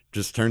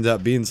just turns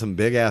out being some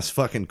big ass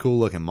fucking cool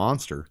looking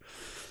monster.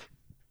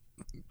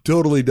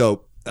 Totally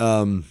dope.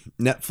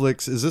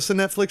 Netflix. Is this a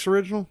Netflix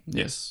original?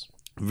 Yes.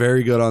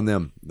 Very good on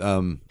them.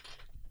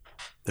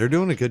 They're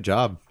doing a good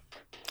job.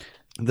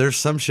 There's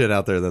some shit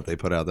out there that they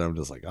put out there. I'm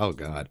just like, oh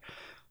God.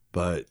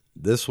 But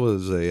this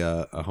was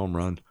a home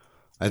run.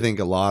 I think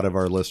a lot of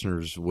our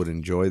listeners would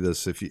enjoy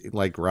this if you,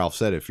 like Ralph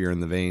said, if you're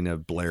in the vein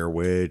of Blair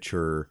Witch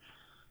or,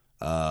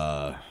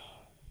 I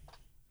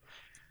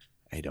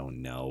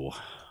don't know.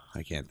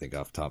 I can't think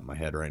off the top of my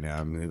head right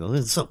now.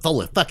 It's so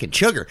full of fucking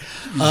sugar.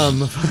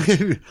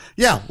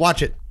 Yeah,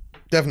 watch it.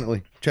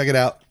 Definitely. Check it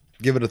out.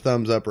 Give it a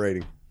thumbs up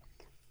rating.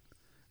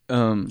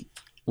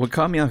 What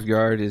caught me off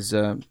guard is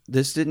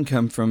this didn't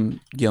come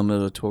from Guillermo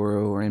del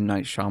Toro or M.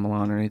 Night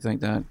Shyamalan or anything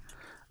like that.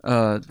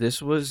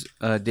 This was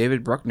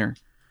David Bruckner.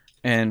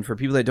 And for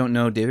people that don't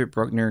know, David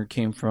Bruckner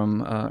came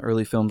from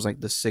early films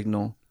like The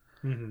Signal.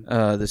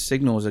 Mm-hmm. The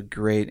Signal is a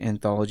great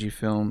anthology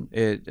film.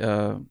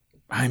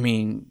 I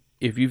mean,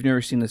 if you've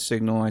never seen The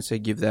Signal, I'd say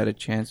give that a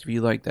chance. If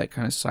you like that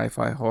kind of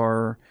sci-fi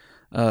horror,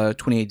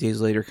 28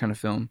 Days Later kind of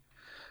film.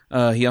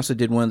 He also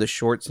did one of the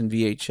shorts in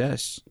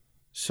VHS.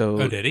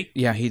 So, oh, did he?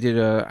 Yeah, he did.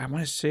 I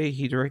want to say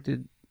he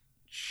directed.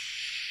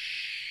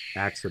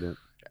 Accident.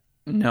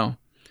 No.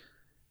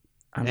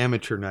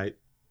 Amateur Night.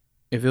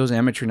 If it was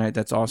Amateur Night,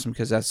 that's awesome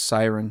because that's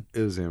Siren.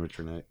 It was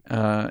Amateur Night.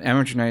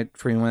 Amateur Night,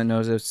 for anyone that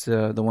knows, it's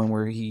the one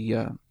where he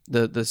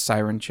the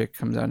Siren chick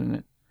comes out in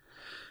it.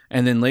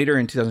 And then later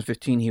in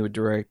 2015, he would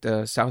direct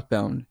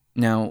Southbound.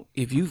 Now,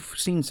 if you've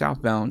seen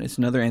Southbound, it's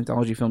another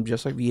anthology film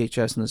just like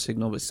VHS and The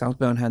Signal, but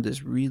Southbound had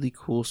this really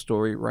cool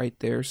story right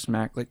there,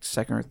 smack like the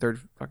second or third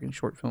fucking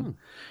short film.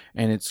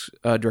 And it's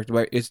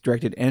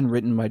directed and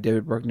written by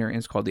David Bruckner, and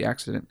it's called The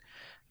Accident.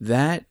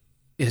 That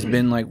has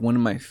been like one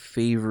of my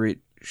favorite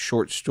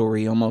short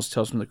story, almost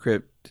Tales from the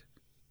Crypt,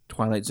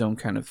 Twilight Zone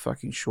kind of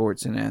fucking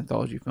shorts in an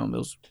anthology film. It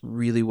was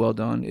really well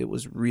done. It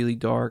was really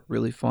dark,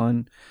 really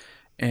fun,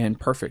 and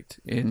perfect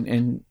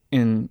in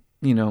you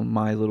know,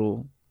 my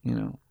little, you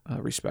know,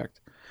 respect.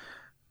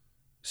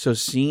 So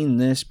seeing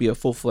this be a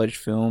full-fledged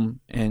film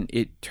and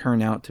it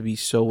turn out to be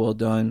so well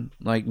done,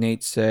 like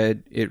Nate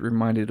said, it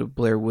reminded of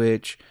Blair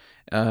Witch.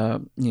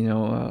 Ralph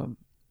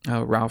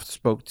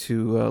spoke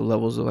to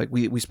levels of like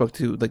we spoke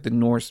to like the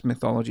Norse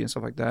mythology and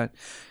stuff like that.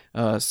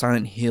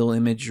 Silent Hill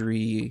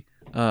imagery,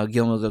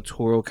 Guillermo del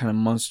Toro kind of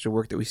monster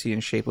work that we see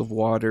in Shape of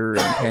Water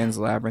and Pan's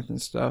Labyrinth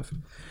and stuff,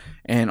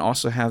 and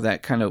also have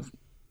that kind of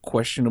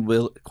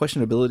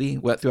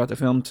questionability throughout the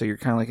film, so you're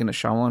kind of like in a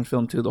Shyamalan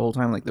film too the whole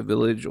time, like The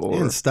Village, or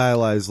and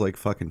stylized like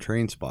fucking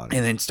Trainspotting,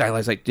 and then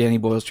stylized like Danny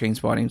Boyle's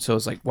Trainspotting. So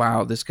it's like,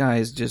 wow, this guy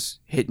is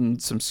just hitting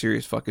some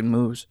serious fucking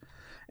moves.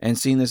 And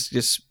seeing this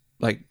just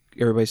like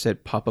everybody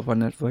said pop up on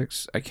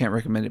Netflix, I can't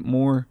recommend it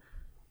more.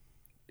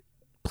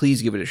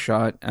 Please give it a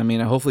shot. I mean,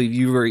 hopefully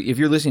if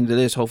you're listening to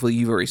this, hopefully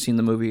you've already seen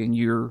the movie and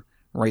you're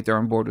right there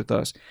on board with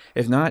us.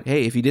 If not,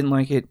 hey, if you didn't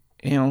like it,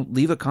 you know,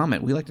 leave a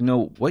comment. We like to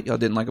know what y'all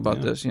didn't like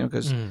about this, you know,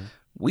 because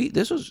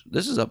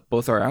this is up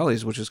both our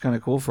alleys, which is kind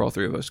of cool for all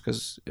three of us,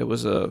 because it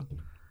was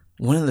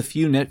one of the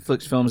few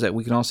Netflix films that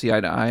we can all see eye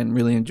to eye and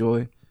really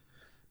enjoy.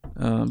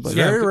 But it's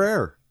very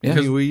rare. Yeah,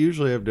 because we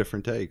usually have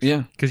different takes.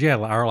 Yeah, because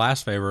our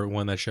last favorite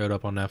one that showed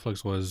up on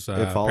Netflix was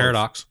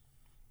Paradox.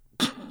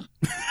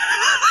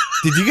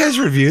 Did you guys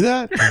review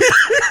that?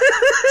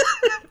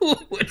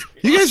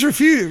 You guys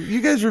reviewed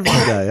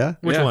that, yeah?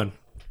 Which one?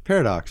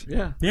 Paradox.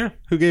 Yeah.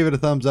 Who gave it a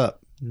thumbs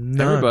up?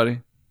 None. Everybody.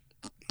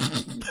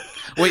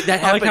 Wait, that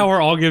happened. I like how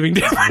we're all giving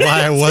different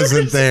Why I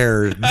wasn't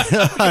there.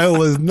 I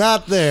was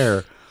not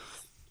there.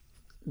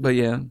 But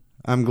yeah.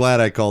 I'm glad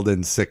I called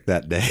in sick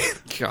that day.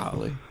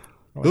 Golly.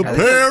 The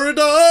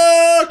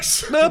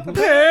paradox! The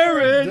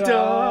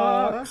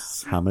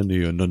paradox! How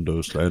many an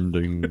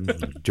understanding?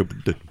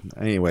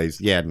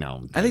 Anyways, yeah,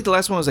 no. I think the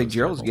last one was like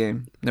Gerald's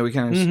Game that we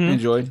kind of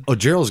enjoyed. Oh,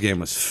 Gerald's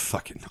Game was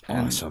fucking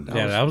awesome.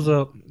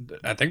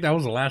 I think that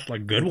was the last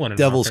like good one.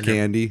 Devil's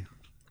Candy.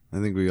 I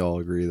think we all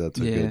agree that's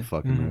a good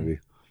fucking movie.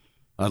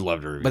 I'd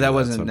love to review but that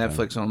wasn't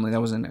Netflix only.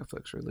 That was a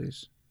Netflix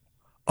release.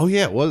 Oh,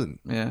 yeah, it wasn't.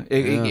 Yeah.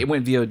 It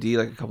went VOD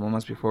like a couple of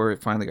months before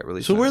it finally got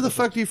released. So where the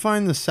fuck do you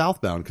find the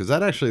Southbound? Because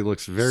that actually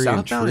looks very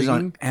Southbound intriguing. is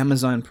on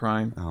Amazon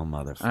Prime. Oh,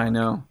 motherfucker. I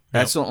know.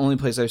 That's the only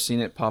place I've seen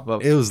it pop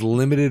up. It was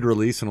limited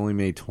release and only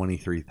made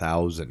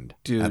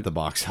 $23,000 at the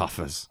box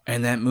office.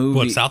 And that movie...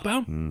 What,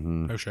 Southbound?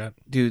 Mm-hmm. Oh, shit.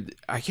 Dude,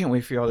 I can't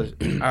wait for y'all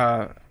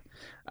to...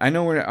 I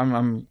know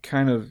I'm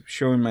kind of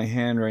showing my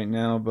hand right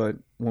now, but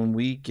when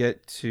we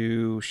get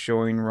to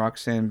showing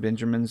Roxanne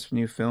Benjamin's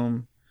new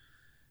film...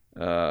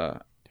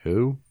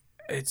 Who?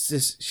 it's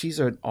just, she's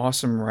an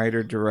awesome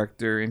writer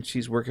director, and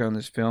she's working on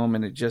this film,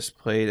 and it just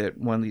played at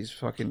one of these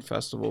fucking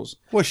festivals.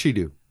 What's she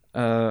do?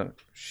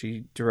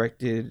 She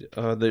directed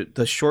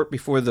the short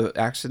before the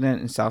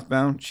accident in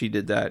Southbound. She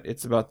did that.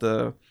 It's about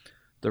the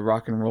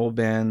rock and roll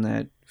band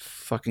that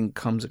fucking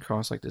comes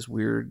across like this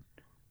weird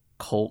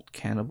cult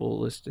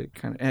cannibalistic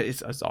kind of.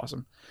 It's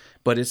awesome,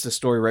 but it's the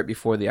story right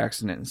before the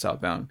accident in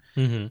Southbound.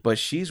 Mm-hmm. But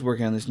she's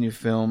working on this new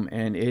film,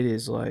 and it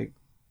is like,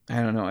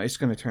 I don't know, it's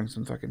gonna turn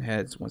some fucking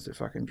heads once it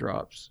fucking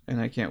drops,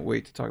 and I can't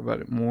wait to talk about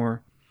it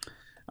more.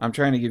 I'm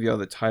trying to give you all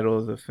the title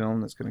of the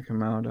film that's gonna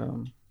come out.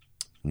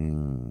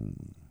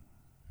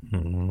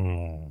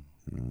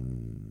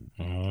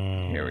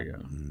 Here we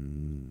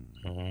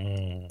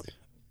go.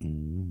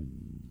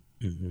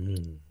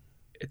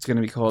 It's going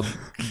to be called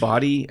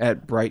Body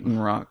at Brighton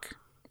Rock,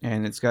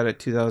 and it's got a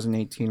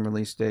 2018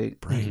 release date.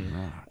 Brighton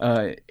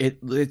Rock.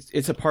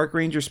 It's a park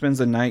ranger spends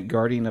the night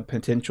guarding a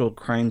potential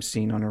crime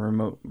scene on a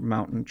remote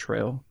mountain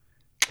trail,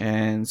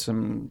 and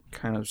some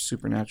kind of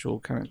supernatural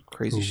kind of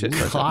crazy shit.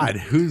 God,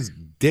 whose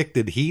dick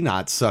did he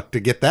not suck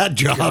to get that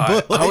job?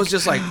 God, I was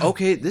just like,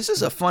 okay, this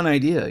is a fun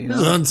idea. You This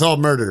is know,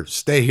 unsolved murder.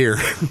 Stay here.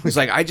 it's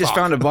like, I just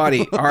found a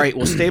body. All right,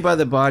 we'll stay by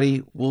the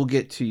body. We'll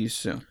get to you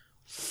soon.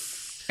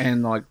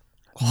 And like,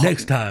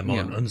 Next time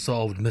on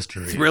Unsolved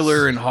Mysteries.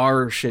 Thriller and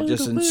horror shit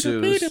just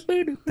ensues.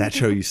 That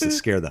show used to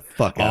scare the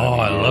fuck Oh, out of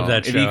me. I love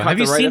that If you show. caught Have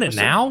you the right seen episode-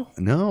 it now?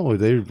 No,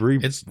 they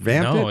revamped It's it.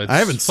 it's I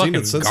haven't seen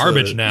fucking it since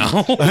garbage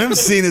now. I haven't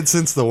seen it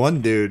since the one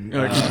dude,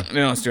 No,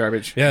 it's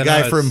garbage. Yeah, the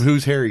guy no, from it's-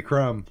 Who's Harry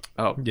Crumb.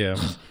 Oh, Yeah.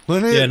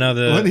 Wasn't Yeah, no,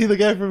 wasn't he the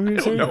guy from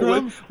Who's Harry no,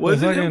 Crumb?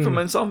 was it him fucking- from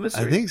Unsolved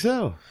Mysteries? I think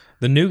so.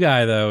 The new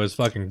guy though is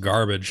fucking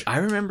garbage. I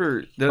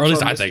rember. Or at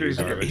least I think he's Mysteries-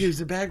 garbage. He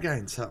was a bad guy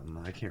in something.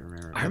 I can't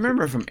remember. I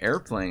remember from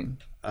Airplane.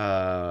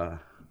 Yeah,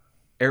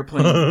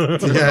 Airplane.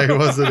 he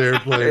was an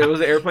airplane. It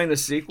was Airplane the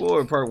sequel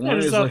or part one? I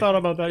just It was like, thought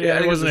about that. Yeah, Yeah, I it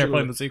think wasn't it's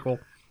Airplane the sequel.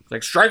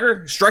 like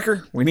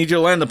Stryker, we need you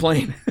to land the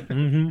plane.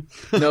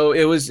 Mm-hmm. No,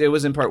 it was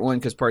in part one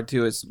because part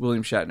two is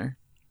William Shatner.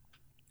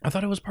 I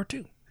thought it was part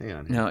two. Hang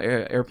on. No,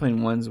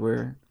 Airplane one's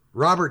where.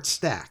 Robert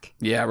Stack.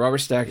 Yeah, Robert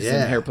Stack is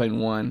Yeah. in Airplane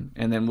 1,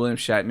 and then William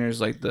Shatner's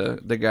like the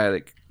guy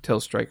that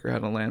tells Stryker how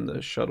to land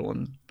the shuttle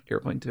in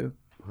Airplane 2.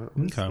 What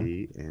was Okay.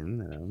 he in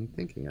that I'm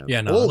thinking of?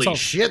 Yeah, no, Holy it's all-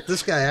 shit,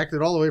 this guy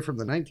acted all the way from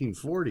the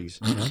 1940s.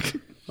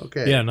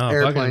 Okay. Yeah, no,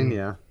 Airplane, fucking-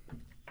 yeah.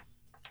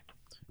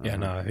 Yeah,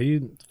 no, he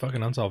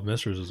fucking Unsolved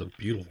Mysteries is a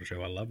beautiful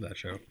show. I love that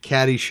show.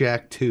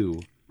 Caddyshack 2.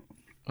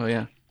 Oh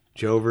yeah,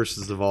 Joe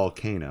versus the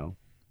volcano.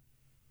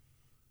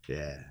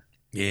 Yeah.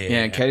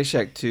 yeah. In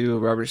Caddyshack 2,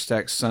 Robert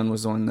Stack's son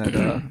was the one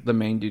that the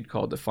main dude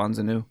called the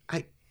Fonzanu.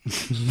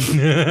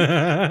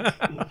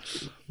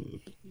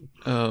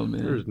 Oh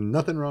man, There's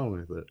nothing wrong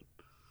with it.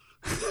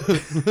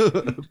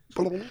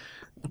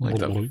 like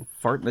to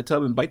fart in the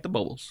tub and bite the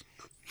bubbles.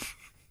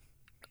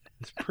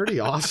 It's pretty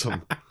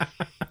awesome.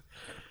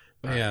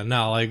 Yeah,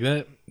 no, like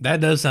that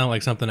does sound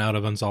like something out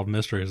of Unsolved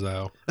Mysteries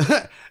though.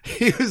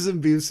 He was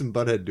in Beavis and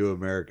Butthead Do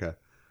America.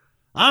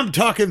 I'm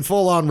talking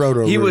full on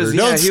roto. He was- Don't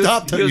yeah, he was-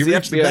 stop till he was you the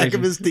reach the FBI back agent.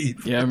 of his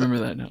teeth. Yeah, I remember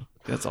that now.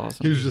 That's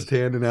awesome. He was just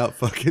handing out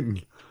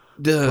fucking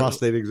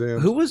prostate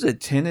exams. Who was a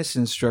tennis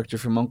instructor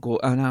from not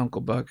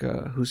Uncle Buck?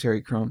 Who's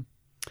Harry Crumb?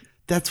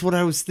 That's what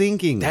I was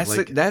thinking. That's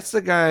like, that's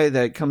the guy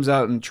that comes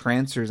out in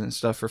trancers and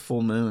stuff for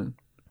Full Moon.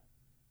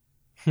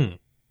 I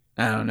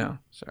don't know.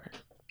 Sorry.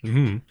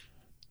 Mm-hmm.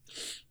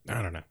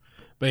 I don't know.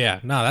 But yeah,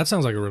 no, that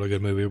sounds like a really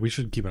good movie. We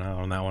should keep an eye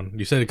on that one.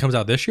 You said it comes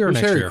out this year or Who's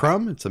next Harry year?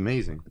 Crumb? It's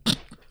amazing.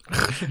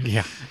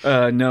 Yeah.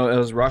 No, it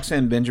was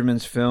Roxanne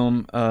Benjamin's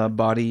film,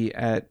 Body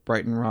at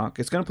Brighton Rock.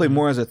 It's going to play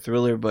more as a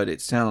thriller, but it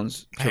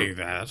sounds Hey,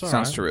 that's all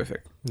sounds right.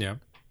 terrific. Yeah.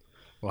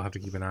 We'll have to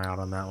keep an eye out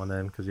on that one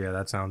then, because yeah,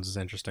 that sounds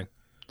interesting.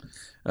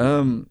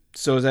 So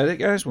is that it,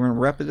 guys? We're going to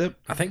wrap it up.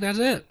 I think that's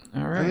it.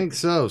 All I right. think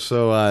so.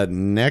 So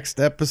next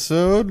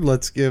episode,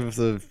 let's give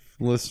the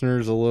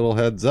listeners a little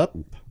heads up.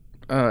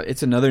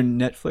 It's another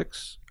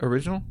Netflix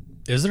original.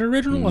 Is it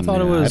original? I thought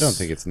it Nah, was. I don't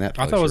think it's Netflix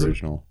I thought it was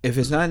original. If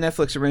it's not a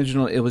Netflix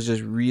original, it was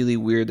just really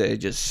weird that it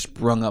just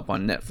sprung up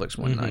on Netflix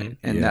one night,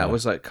 and Yeah. that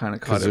was like kind of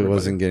caught Because it everybody.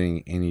 wasn't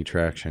getting any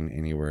traction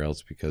anywhere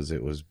else because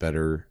it was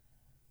better.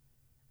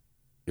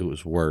 It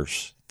was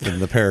worse than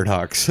the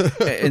Paradox.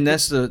 And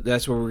that's what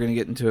we're going to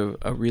get into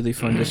a really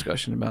fun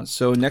discussion about.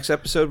 So next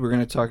episode, we're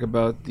going to talk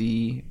about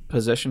the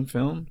possession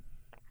film,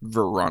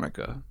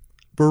 Veronica.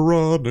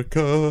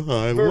 Veronica,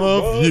 I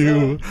love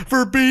you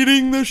for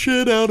beating the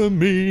shit out of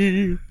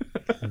me.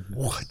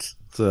 What?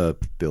 It's a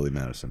Billy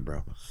Madison,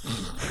 bro.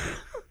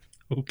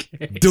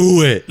 Okay.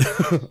 Do it.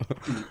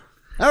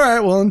 All right.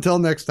 Well, until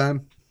next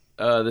time,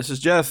 This is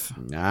Jeff.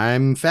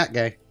 I'm Fat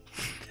Guy.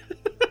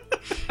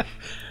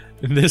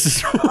 And this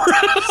is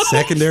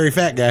Secondary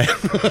Fat Guy.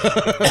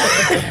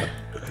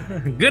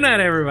 Good night,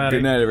 everybody.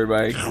 Good night,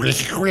 everybody.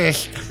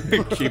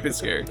 Keep it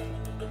scary.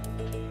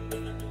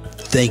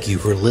 Thank you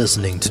for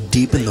listening to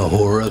Deep in the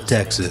Horror of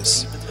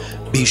Texas.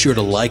 Be sure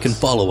to like and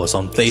follow us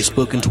on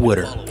Facebook and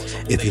Twitter.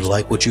 If you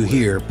like what you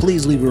hear,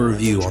 please leave a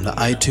review on the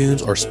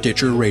iTunes or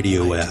Stitcher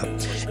radio app.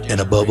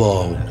 And above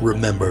all,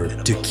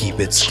 remember to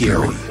keep it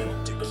scary.